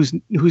someone who's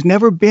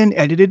never been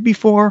edited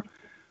before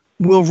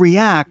will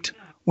react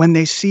when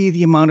they see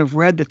the amount of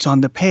red that's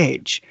on the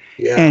page.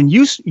 Yeah. And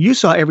you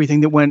saw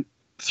everything that went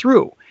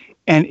through,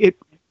 and it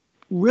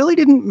really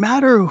didn't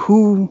matter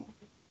who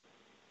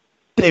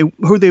they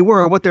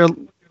were or what their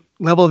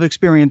level of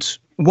experience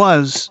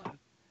was.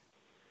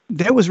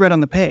 There was red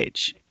on the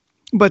page.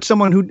 But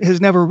someone who has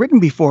never written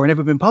before,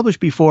 never been published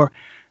before,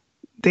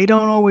 they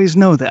don't always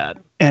know that,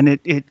 and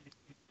it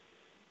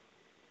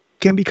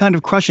can be kind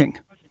of crushing.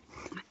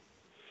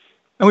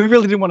 And we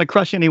really didn't want to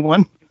crush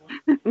anyone.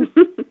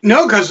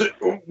 No, because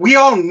we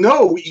all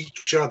know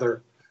each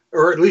other,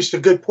 or at least a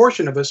good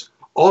portion of us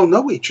all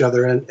know each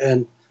other.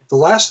 And the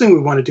last thing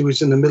we want to do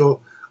is in the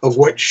middle of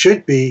what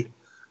should be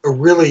a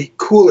really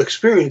cool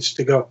experience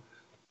to go,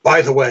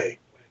 by the way,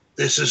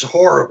 this is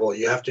horrible.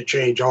 You have to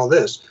change all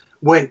this.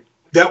 When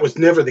that was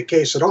never the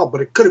case at all,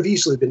 but it could have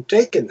easily been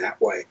taken that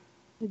way.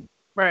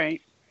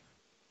 Right.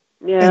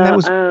 Yeah. And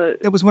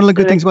that was one of the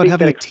good things about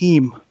having a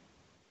team.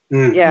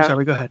 Yeah. I'm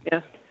sorry, go ahead.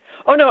 Yeah.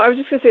 Oh no, I was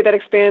just going to say that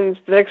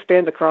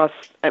expands across.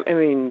 I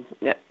mean,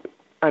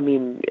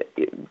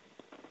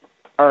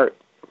 art,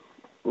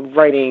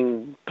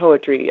 writing,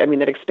 poetry. I mean,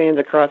 that expands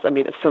across. I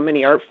mean, so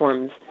many art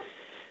forms.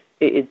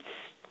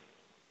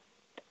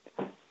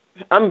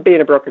 I'm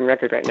being a broken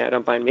record right now.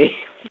 Don't mind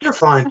me. You're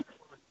fine.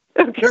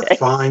 Okay. You're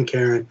fine,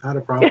 Karen. Not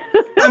a problem.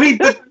 I mean,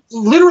 but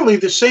literally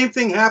the same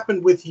thing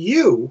happened with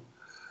you.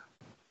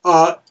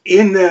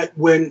 In that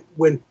when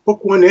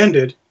book one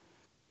ended,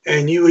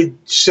 and you had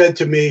said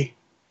to me,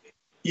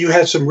 you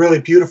had some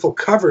really beautiful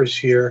covers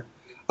here.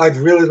 I'd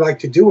really like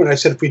to do it. And I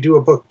said, if we do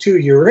a book two,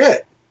 you're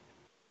it.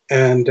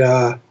 And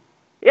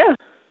yeah.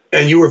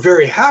 And you were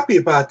very happy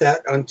about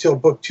that until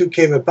book two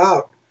came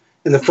about.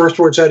 And the first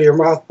words out of your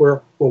mouth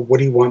were, well, what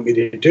do you want me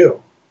to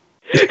do?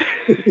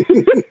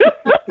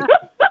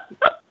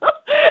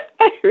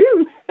 I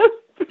remember.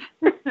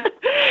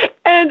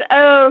 And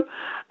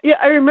yeah,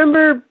 I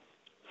remember.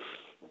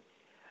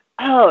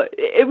 Oh,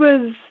 it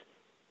was.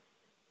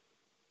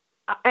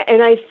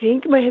 And I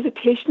think my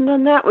hesitation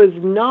on that was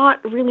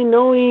not really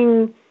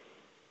knowing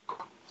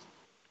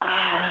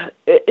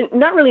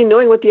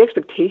what the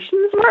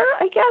expectations were,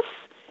 I guess,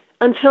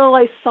 until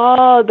I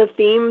saw the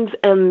themes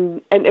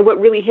and what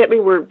really hit me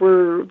were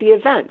the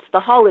events, the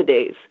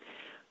holidays,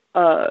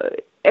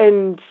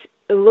 and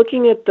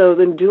looking at those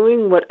and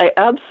doing what I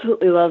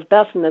absolutely love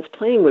best, and that's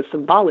playing with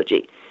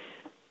symbology.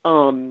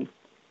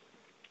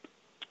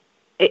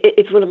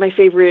 It's one of my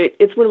favorite.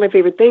 It's one of my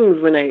favorite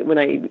things when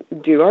I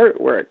do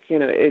artwork. You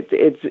know,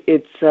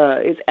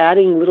 it's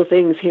adding little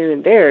things here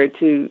and there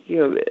to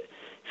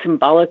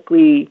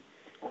symbolically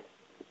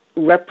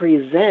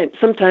represent.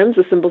 Sometimes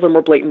the symbols are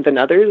more blatant than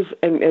others,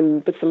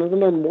 but some of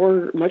them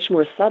are much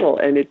more subtle.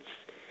 And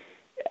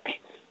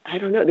I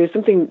don't know. There's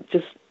something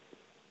just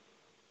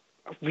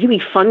really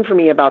fun for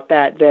me about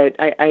that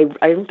I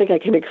don't think I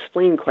can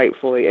explain quite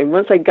fully. And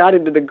once I got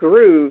into the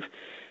groove,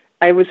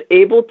 I was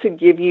able to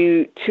give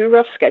you two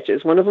rough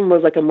sketches. One of them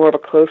was like more of a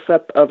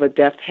close-up of a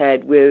deft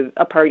head with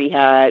a party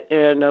hat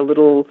and a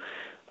little,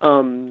 I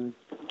don't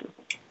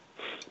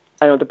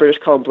know, the British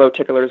call them blow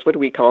ticklers. What do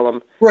we call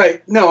them?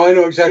 Right. No, I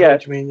know exactly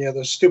what you mean. Yeah,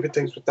 those stupid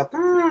things with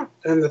the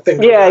and the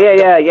thing.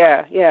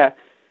 Yeah.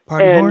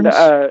 Party horns?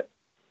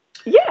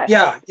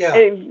 Yeah.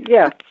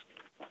 Yeah.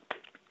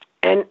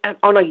 And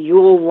on a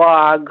Yule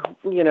log,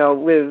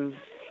 with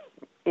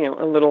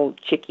a little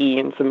chickie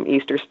and some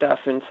Easter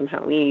stuff and some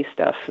Halloween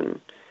stuff. And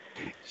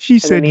she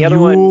said the other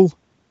Yule.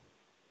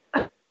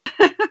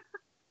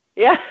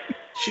 Yeah.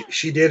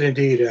 She did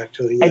indeed,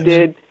 actually. Yes. I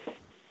did.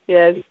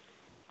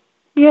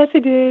 Yes, I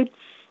did.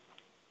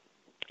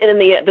 And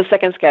then the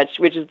second sketch,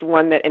 which is the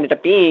one that ended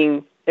up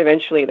being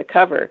eventually the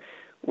cover,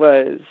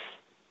 was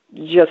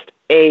just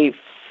a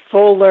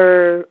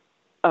fuller,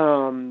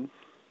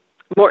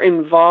 more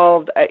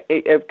involved,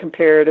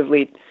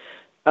 comparatively,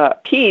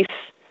 piece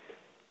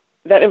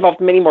that involved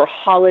many more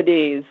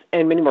holidays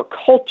and many more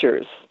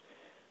cultures.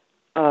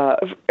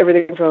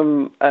 Everything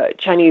from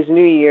Chinese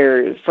New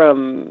Year,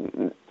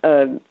 from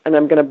and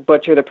I'm going to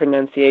butcher the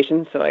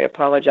pronunciation, so I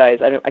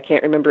apologize. I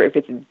can't remember if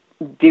it's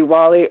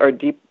Diwali or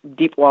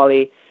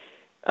Deepwali,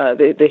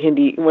 the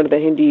Hindi, one of the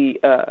Hindi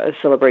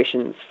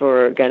celebrations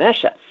for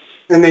Ganesha.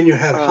 And then you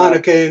had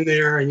Hanukkah in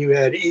there, and you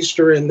had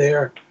Easter in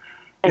there,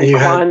 and you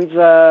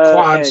Kwanzaa.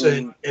 had Kwanzaa.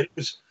 And it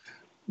was.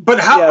 But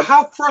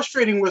how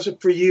frustrating was it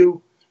for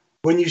you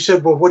when you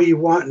said, well, what do you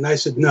want? And I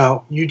said,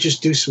 no, you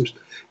just do some,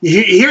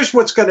 here's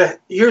what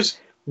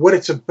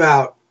it's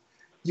about.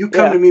 You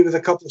come to me with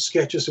a couple of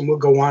sketches and we'll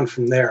go on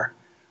from there.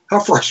 How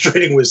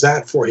frustrating was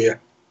that for you?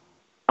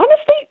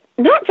 Honestly,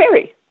 not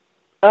very.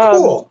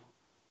 Cool.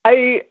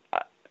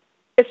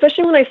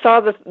 Especially when I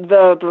saw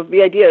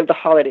the idea of the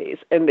holidays,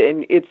 and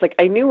it's like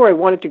I knew where I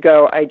wanted to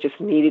go. I just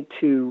needed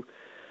to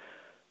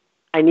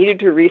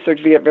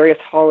research via various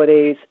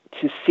holidays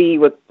to see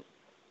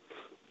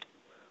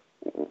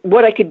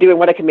what I could do and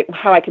what I can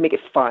how I can make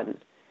it fun.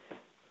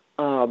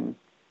 And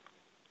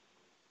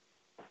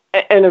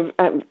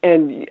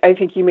I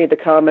think you made the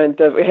comment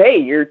of, hey,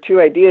 your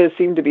two ideas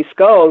seem to be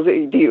skulls.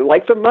 Do you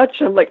like them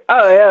much? I'm like,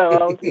 oh yeah,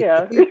 well,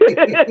 yeah.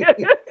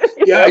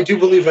 Yeah, I do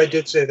believe I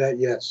did say that.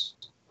 Yes.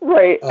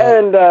 Right,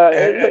 and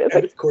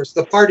of course,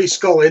 the party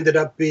skull ended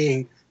up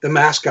being the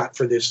mascot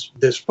for this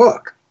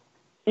book.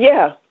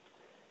 Yeah,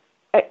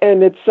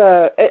 and it's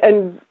I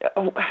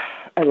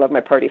love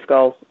my party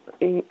skull.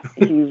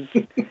 He's,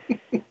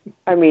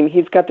 I mean,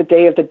 he's got the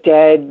Day of the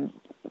Dead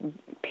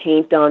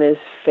paint on his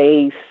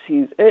face.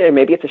 He's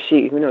maybe it's a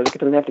she. Who knows? It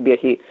doesn't have to be a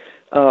he.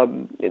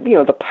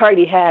 The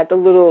party hat, the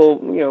little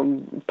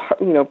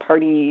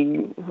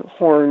party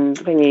horn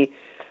thingy.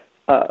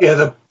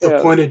 The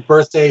pointed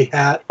birthday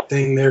hat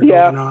thing they're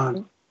going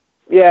on.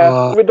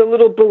 Yeah, with the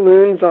little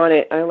balloons on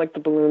it. I like the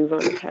balloons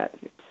on his hat.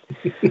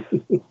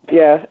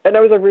 Yeah, and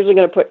I was originally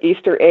going to put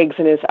Easter eggs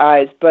in his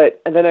eyes,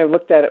 and then I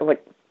looked at it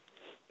like,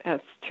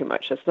 that's too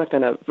much. That's not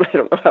gonna. I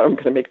don't know how I'm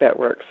going to make that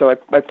work. So I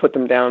put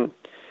them down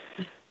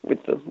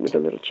with the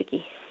little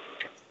chickie.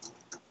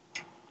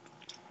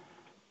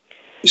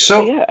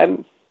 So yeah,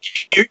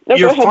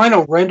 your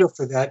final render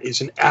for that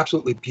is an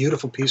absolutely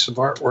beautiful piece of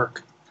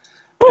artwork.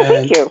 Oh,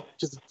 thank you.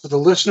 To the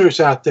listeners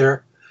out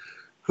there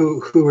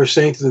who are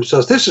saying to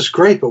themselves, this is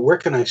great, but where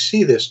can I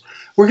see this?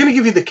 We're going to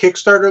give you the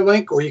Kickstarter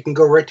link, or you can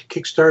go right to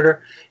Kickstarter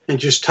and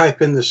just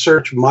type in the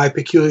search My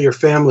Peculiar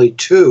Family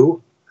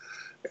 2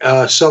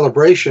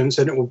 Celebrations,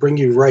 and it will bring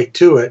you right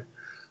to it.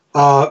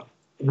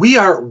 We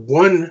are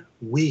 1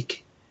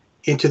 week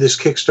into this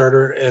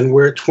Kickstarter, and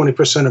we're at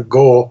 20% of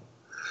goal.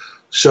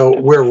 So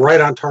we're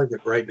right on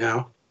target right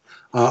now.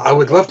 I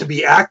would love to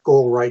be at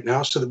goal right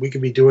now so that we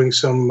could be doing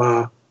some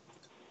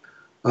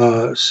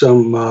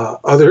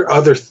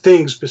other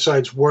things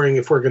besides worrying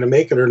if we're going to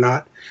make it or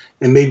not,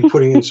 and maybe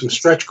putting in some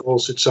stretch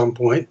goals at some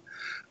point.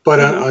 But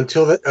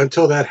until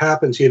that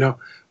happens,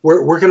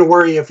 we're going to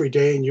worry every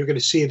day, and you're going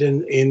to see it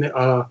in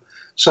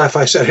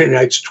Sci-Fi Saturday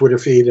Night's Twitter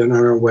feed and on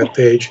our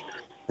webpage,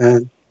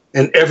 and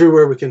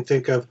everywhere we can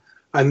think of.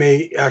 I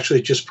may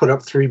actually just put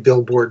up 3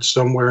 billboards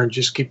somewhere and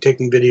just keep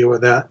taking video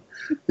of that,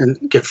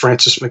 and get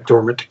Frances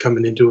McDormand to come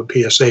in and do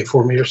a PSA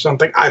for me or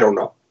something. I don't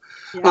know.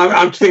 Yeah.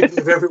 I'm thinking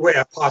of every way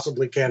I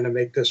possibly can to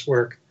make this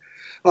work.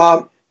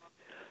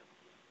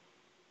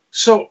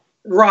 So,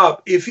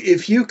 Rob,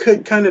 if you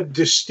could kind of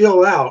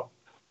distill out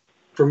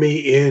for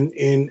me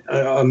in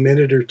a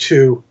minute or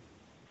two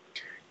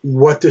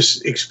what this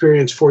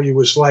experience for you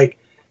was like,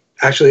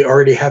 actually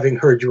already having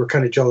heard you were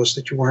kind of jealous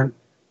that you weren't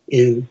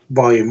in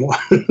Volume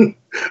 1,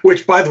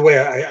 which, by the way,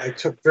 I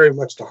took very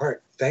much to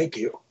heart. Thank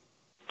you.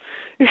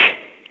 It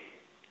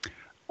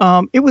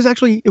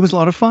was a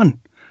lot of fun.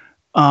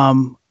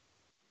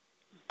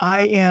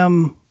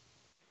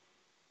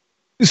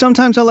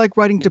 Sometimes I like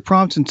writing to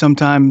prompts, and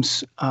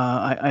sometimes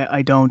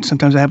I don't.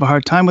 Sometimes I have a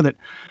hard time with it.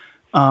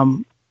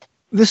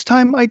 This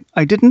time I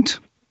didn't.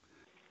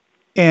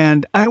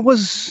 And I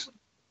was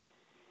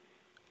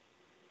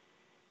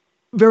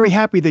very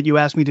happy that you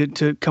asked me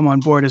to come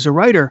on board as a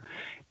writer.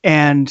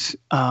 And,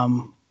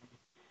 I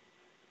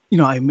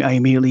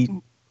immediately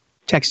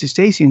texted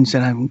Stacy and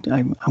said, I'm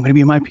going to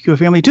be in My Peculiar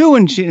Family too.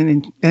 And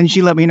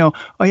she let me know,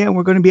 oh yeah,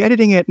 we're going to be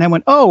editing it. And I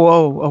went,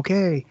 oh,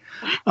 okay.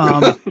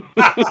 Oh,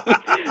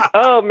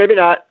 maybe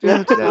not.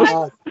 That's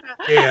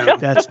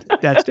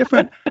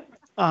different.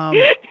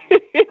 It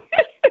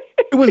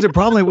wasn't a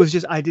problem. It was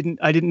just, I didn't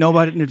know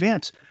about it in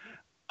advance.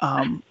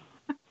 Sometimes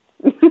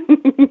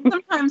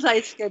I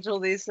schedule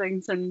these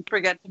things and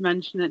forget to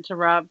mention it to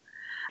Rob.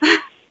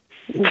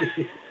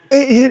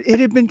 It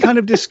had been kind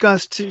of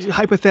discussed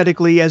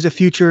hypothetically as a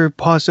future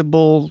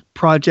possible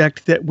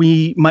project that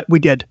we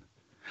did.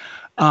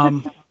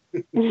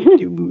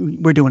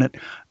 We're doing it.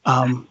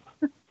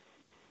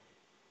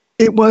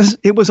 It was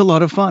a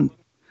lot of fun.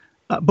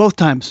 Both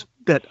times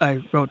that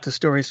I wrote the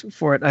stories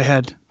for it, I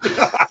had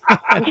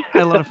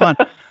a lot of fun.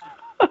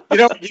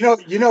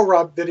 You know,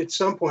 Rob, that at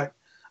some point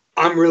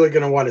I'm really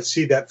going to want to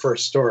see that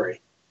first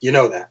story. You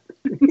know that.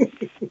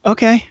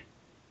 Okay.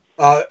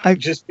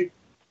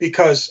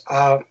 Because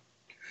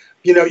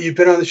you've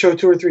been on the show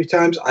 2 or 3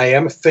 times. I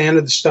am a fan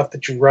of the stuff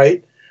that you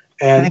write,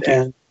 and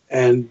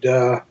who'd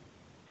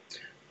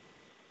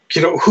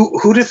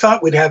have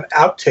thought we'd have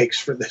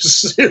outtakes for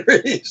this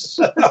series?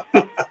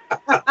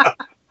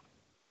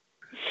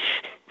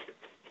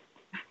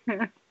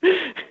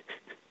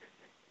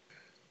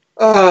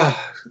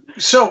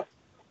 So,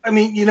 I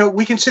mean,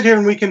 we can sit here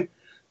and we can,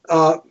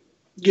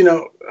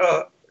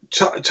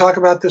 talk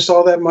about this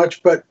all that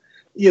much, but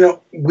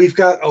we've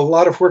got a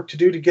lot of work to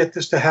do to get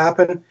this to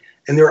happen.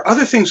 And there are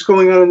other things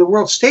going on in the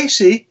world.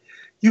 Stacy,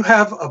 you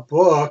have a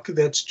book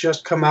that's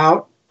just come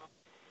out.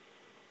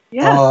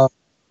 Yeah.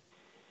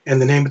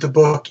 And the name of the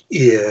book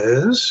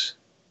is?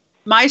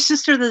 My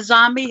Sister the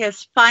Zombie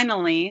has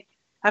finally,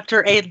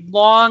 after a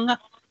long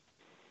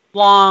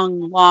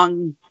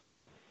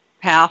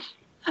path,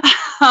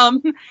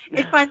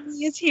 it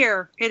finally is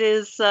here. It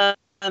is. It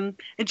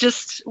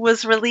just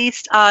was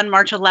released on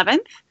March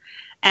 11th.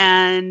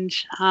 And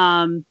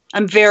I'm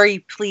very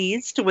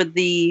pleased with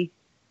the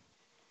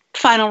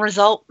final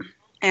result.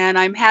 And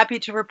I'm happy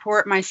to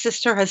report my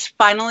sister has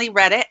finally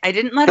read it. I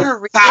didn't let her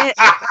read it.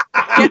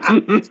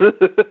 I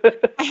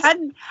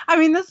hadn't. I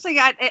mean, this thing,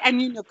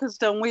 and you know, because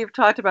we've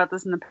talked about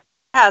this in the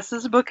past.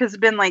 This book has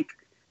been like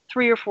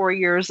 3 or 4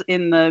 years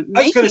in the making.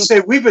 I was going to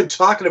say, we've been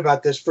talking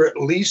about this for at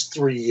least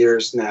 3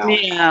 years now.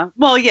 Yeah.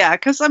 Well, yeah,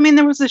 because I mean,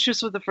 there was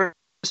issues with the first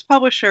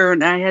publisher,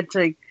 and I had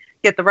to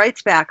get the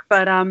rights back.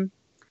 But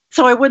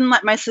so I wouldn't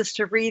let my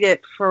sister read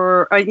it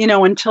for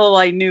until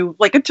I knew,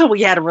 like, until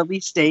we had a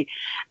release date.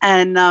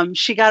 And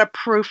she got a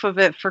proof of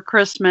it for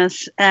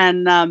Christmas,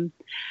 and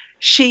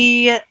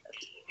she,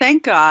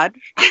 thank God,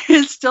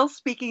 is still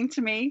speaking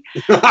to me.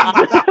 So,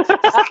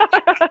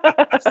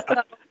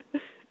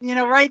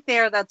 right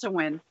there, that's a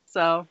win.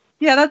 So,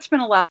 yeah, that's been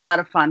a lot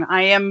of fun.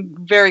 I am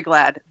very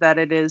glad that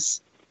it is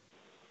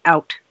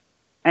out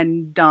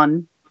and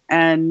done.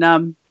 And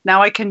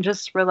now I can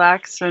just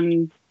relax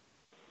and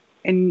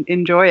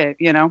enjoy it,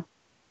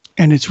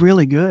 And it's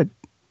really good.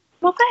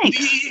 Well,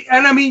 thanks.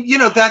 And I mean,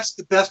 that's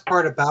the best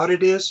part about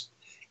it is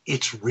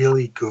it's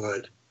really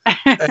good.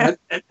 and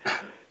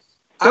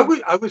I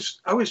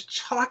was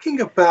talking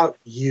about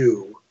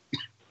you,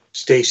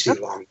 Stacy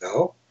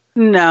Longo.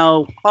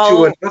 No.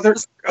 To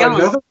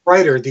another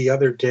writer the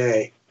other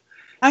day.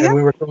 Oh, and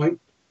we were going,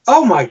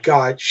 oh my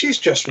God, she's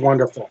just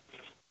wonderful.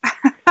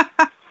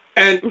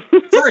 And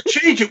for a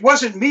change, it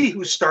wasn't me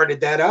who started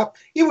that up.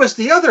 It was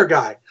the other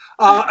guy.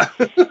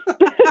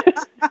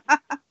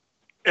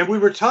 And we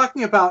were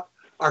talking about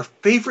our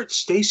favorite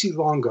Stacy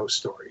Longo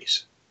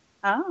stories.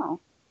 Oh.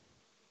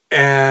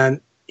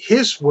 And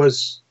his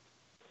was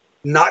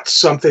not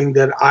something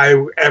that I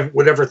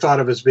would ever thought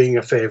of as being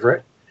a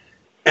favorite.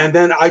 And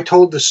then I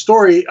told the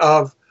story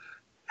of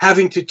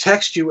having to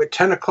text you at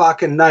 10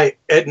 o'clock at night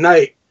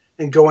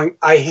and going,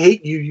 I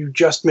hate you. You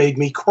just made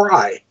me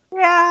cry.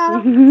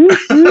 Yeah.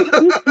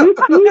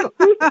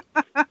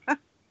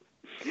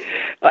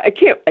 I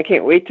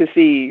can't wait to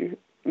see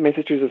My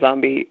Sister's a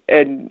Zombie.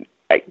 And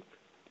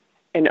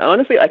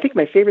honestly, I think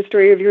my favorite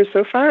story of yours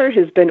so far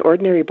has been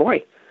Ordinary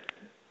Boy.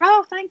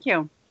 Oh, thank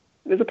you.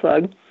 There's a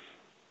plug.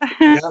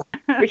 Yeah.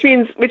 Which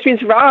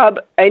means, Rob,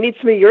 I need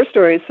some of your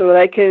stories so that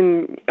I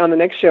can, on the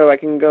next show, I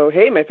can go,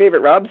 hey, my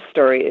favorite Rob's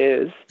story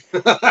is,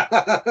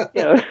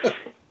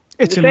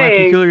 It's in My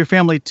Peculiar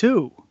Family,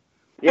 too.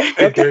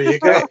 Yeah. There you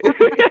go.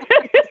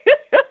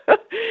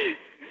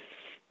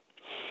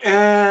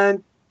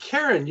 And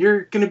Karen,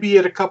 you're going to be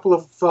at a couple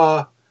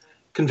of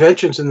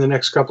conventions in the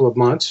next couple of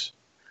months.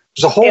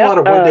 There's a whole lot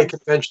of one-day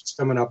conventions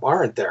coming up,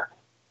 aren't there?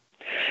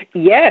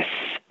 Yes,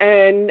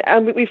 and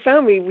we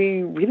found we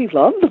really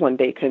love the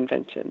one-day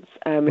conventions.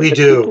 We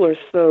do. People are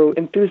so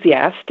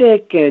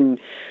enthusiastic and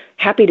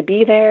happy to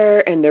be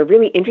there, and they're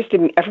really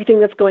interested in everything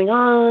that's going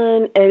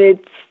on, and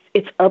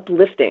it's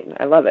uplifting.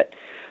 I love it.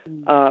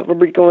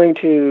 We're going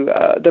to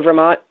the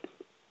Vermont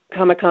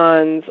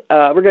Comic-Cons.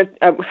 I was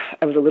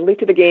a little late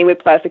to the game with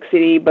Plastic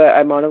City, but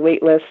I'm on a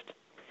wait list.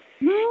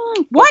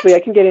 What? Hopefully I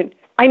can get in.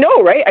 I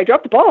know, right? I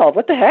dropped the ball.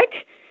 What the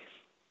heck?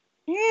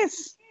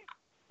 Yes.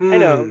 I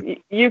know.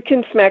 You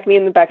can smack me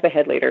in the back of the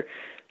head later.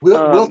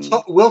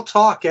 We'll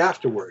talk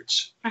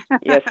afterwards.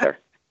 Yes, sir.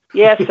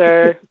 Yes,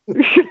 sir.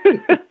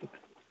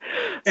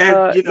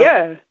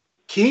 And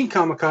Keene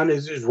Comic-Con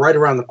is right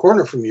around the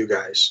corner from you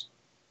guys.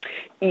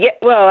 Yeah,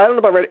 well, I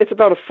don't know about it's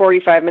about a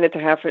 45-minute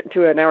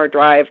to an hour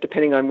drive,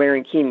 depending on where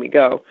in Keene we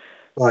go.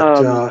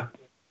 But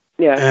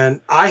yeah, and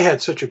I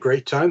had such a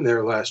great time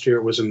there last year.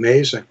 It was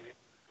amazing.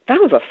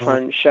 That was a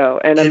fun show,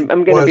 and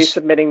I'm going to be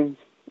submitting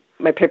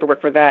my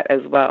paperwork for that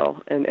as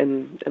well,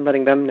 and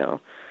letting them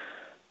know.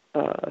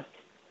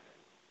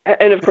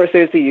 And of course,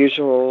 there's the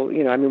usual.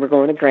 We're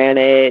going to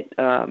Granite.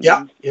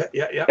 Yeah.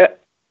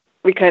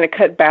 We kind of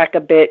cut back a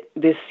bit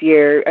this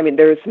year. I mean,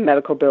 there were some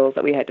medical bills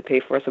that we had to pay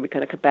for, so we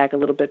kind of cut back a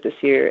little bit this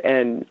year.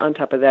 And on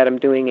top of that, I'm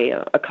doing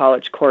a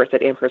college course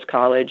at Amherst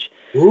College.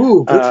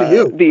 Ooh, good for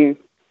you.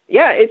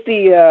 It's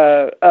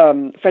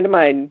the friend of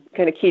mine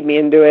kind of keyed me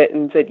into it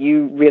and said,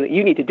 you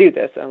need to do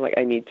this. And I'm like,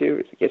 I need to?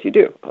 He's like, yes, you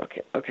do.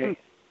 Okay.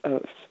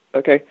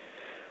 Okay.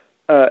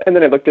 And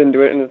then I looked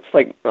into it, and it's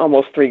like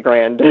almost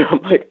 $3,000. And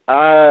I'm like,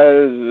 I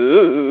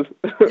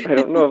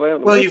don't know if I.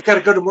 Well, you've got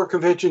to go to more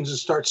conventions and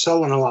start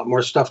selling a lot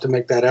more stuff to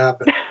make that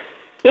happen.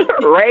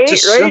 Right.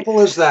 It's as simple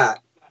as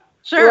that.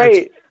 Sure.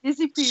 Right.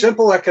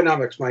 Simple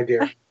economics, my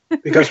dear.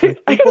 Because when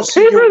people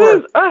see your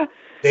work,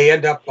 they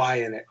end up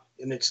buying it,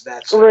 and it's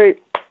that simple.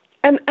 Right.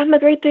 And the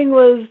great thing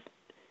was,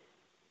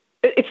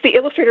 it's the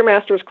Illustrator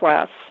Masters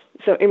class.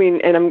 So I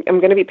mean, and I'm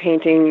going to be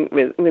painting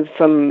with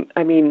some.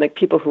 I mean, like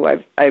people who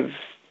I've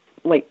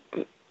like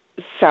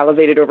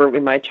salivated over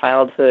in my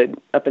childhood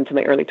up into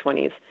my early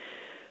 20s.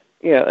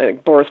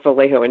 Like Boris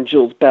Vallejo and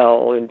Jules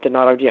Bell and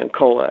Donato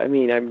Giancola. I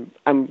mean,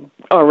 I'm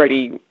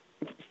already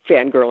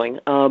fangirling.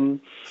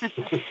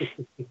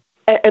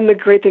 And the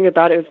great thing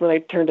about it is when I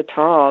turned to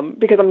Tom,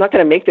 because I'm not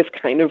going to make this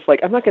kind of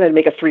I'm not going to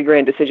make a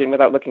 $3,000 decision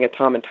without looking at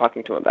Tom and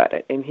talking to him about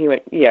it. And he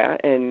went, yeah,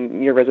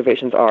 and your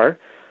reservations are?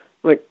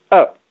 I'm like,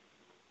 oh,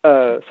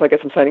 So I guess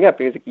I'm signing up.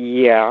 And he's like,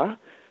 yeah.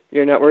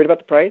 You're not worried about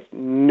the price?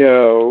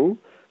 No.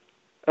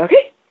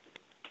 Okay.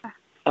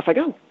 Off I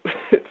go.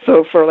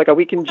 So for like a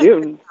week in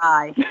June.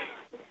 Hi.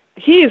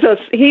 He's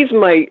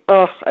my,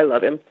 I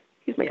love him.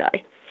 He's my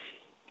guy.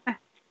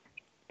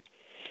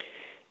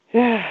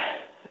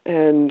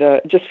 And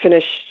just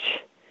finished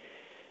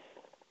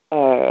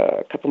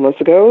a couple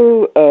months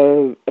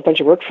ago a bunch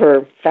of work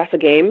for FASA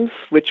Games,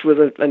 which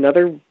was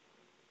another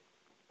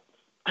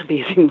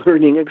amazing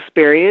learning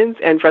experience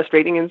and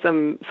frustrating in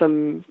some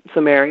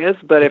areas.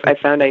 But if I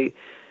found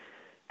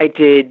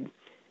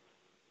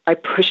I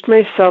pushed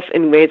myself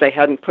in ways I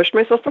hadn't pushed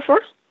myself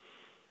before,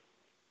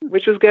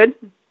 which was good,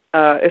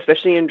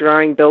 especially in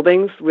drawing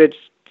buildings, which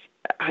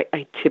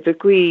I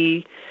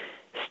typically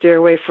steer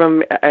away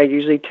from. I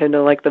usually tend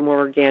to like the more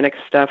organic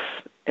stuff,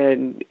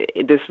 and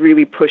this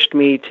really pushed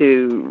me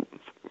to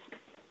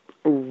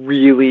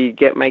really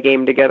get my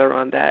game together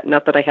on that.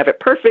 Not that I have it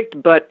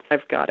perfect, but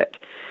I've got it.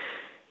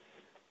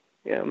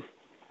 Yeah.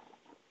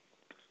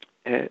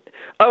 And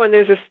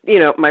there's this,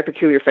 My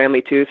Peculiar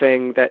Family 2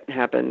 thing that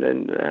happened,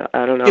 and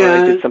I don't know,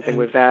 I did something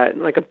with that,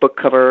 like a book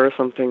cover or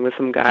something with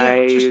some guy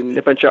and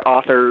a bunch of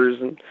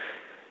authors. And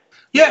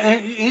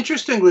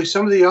interestingly,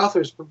 some of the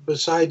authors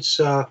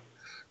besides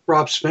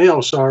Rob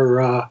Smales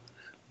are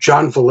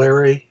John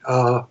Valeri,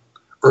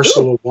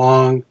 Ursula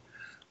Wong,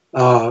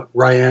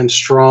 Ryan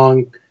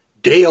Strong,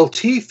 Dale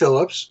T.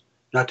 Phillips,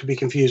 not to be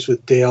confused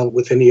with Dale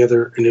with any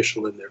other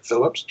initial in there,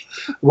 Phillips,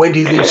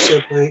 Wendy Lee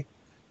Sibley,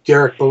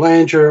 Derek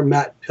Belanger,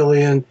 Matt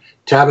Pillion,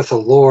 Tabitha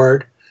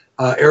Lord,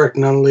 Eric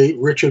Nunnally,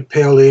 Richard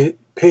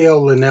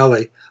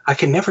Paolinelli. I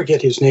can never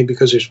get his name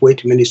because there's way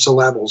too many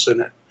syllables in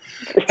it.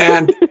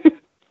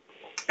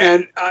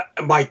 And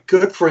my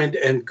good friend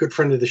and good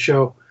friend of the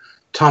show,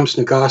 Tom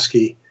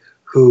Snigoski,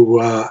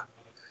 who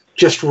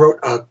just wrote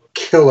a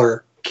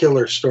killer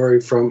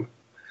story for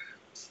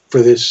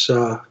this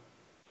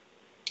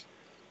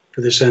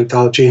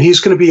anthology, and he's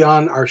going to be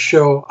on our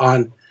show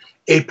on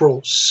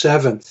April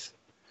 7th.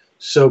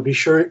 So be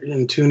sure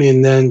and tune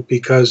in then,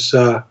 because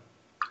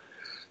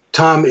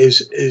Tom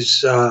is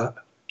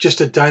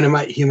just a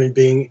dynamite human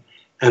being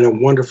and a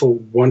wonderful,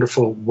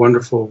 wonderful,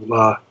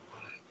 wonderful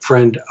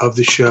friend of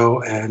the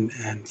show and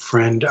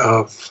friend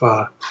of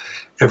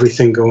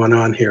everything going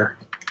on here.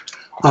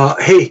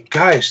 Hey,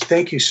 guys,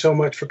 thank you so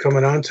much for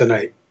coming on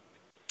tonight.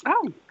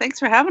 Oh, thanks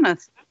for having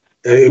us.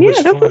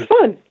 That was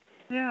fun.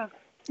 Yeah.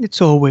 It's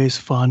always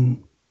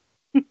fun.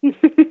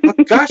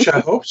 Gosh,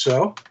 I hope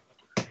so.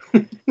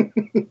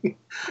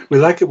 We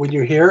like it when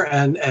you're here,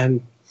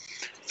 and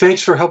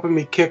thanks for helping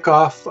me kick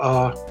off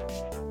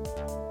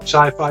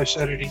Sci-Fi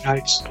Saturday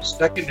Night's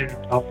second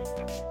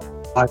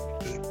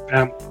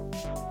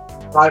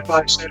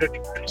Sci-Fi Saturday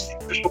Night is the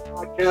official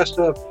podcast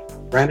of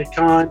Branded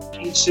Con,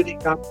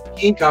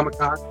 Keen Comic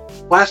Con,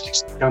 Plastic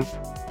City Comic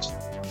Con.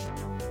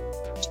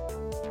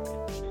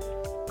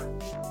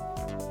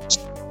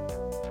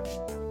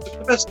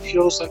 The best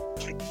deals like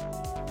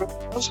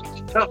most of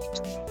the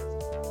toughest.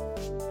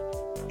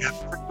 Yeah,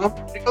 for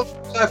example,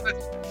 sci-fi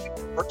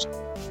first.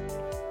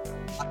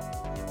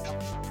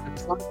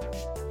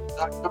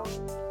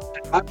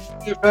 And I'm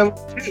your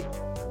family too.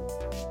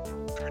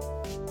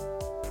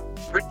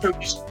 Retro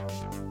music.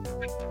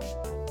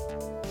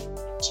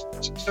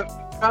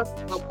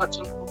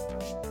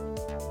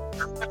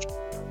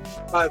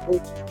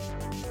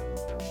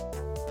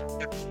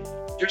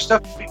 There's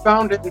stuff to be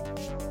found in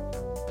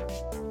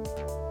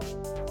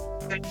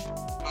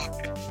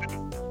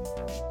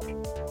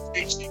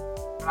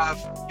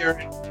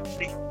Karen,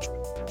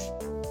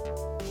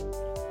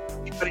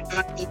 anybody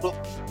got a little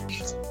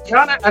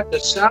Yana at the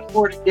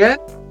soundboard again?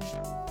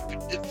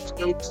 It's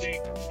going to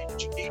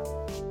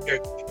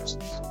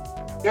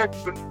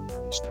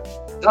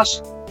thus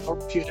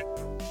therapeutic.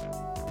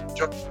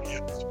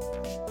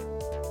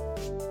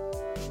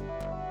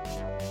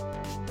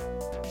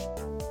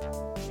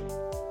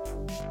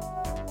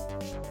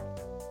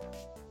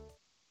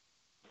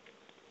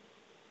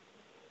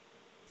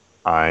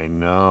 I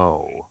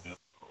know.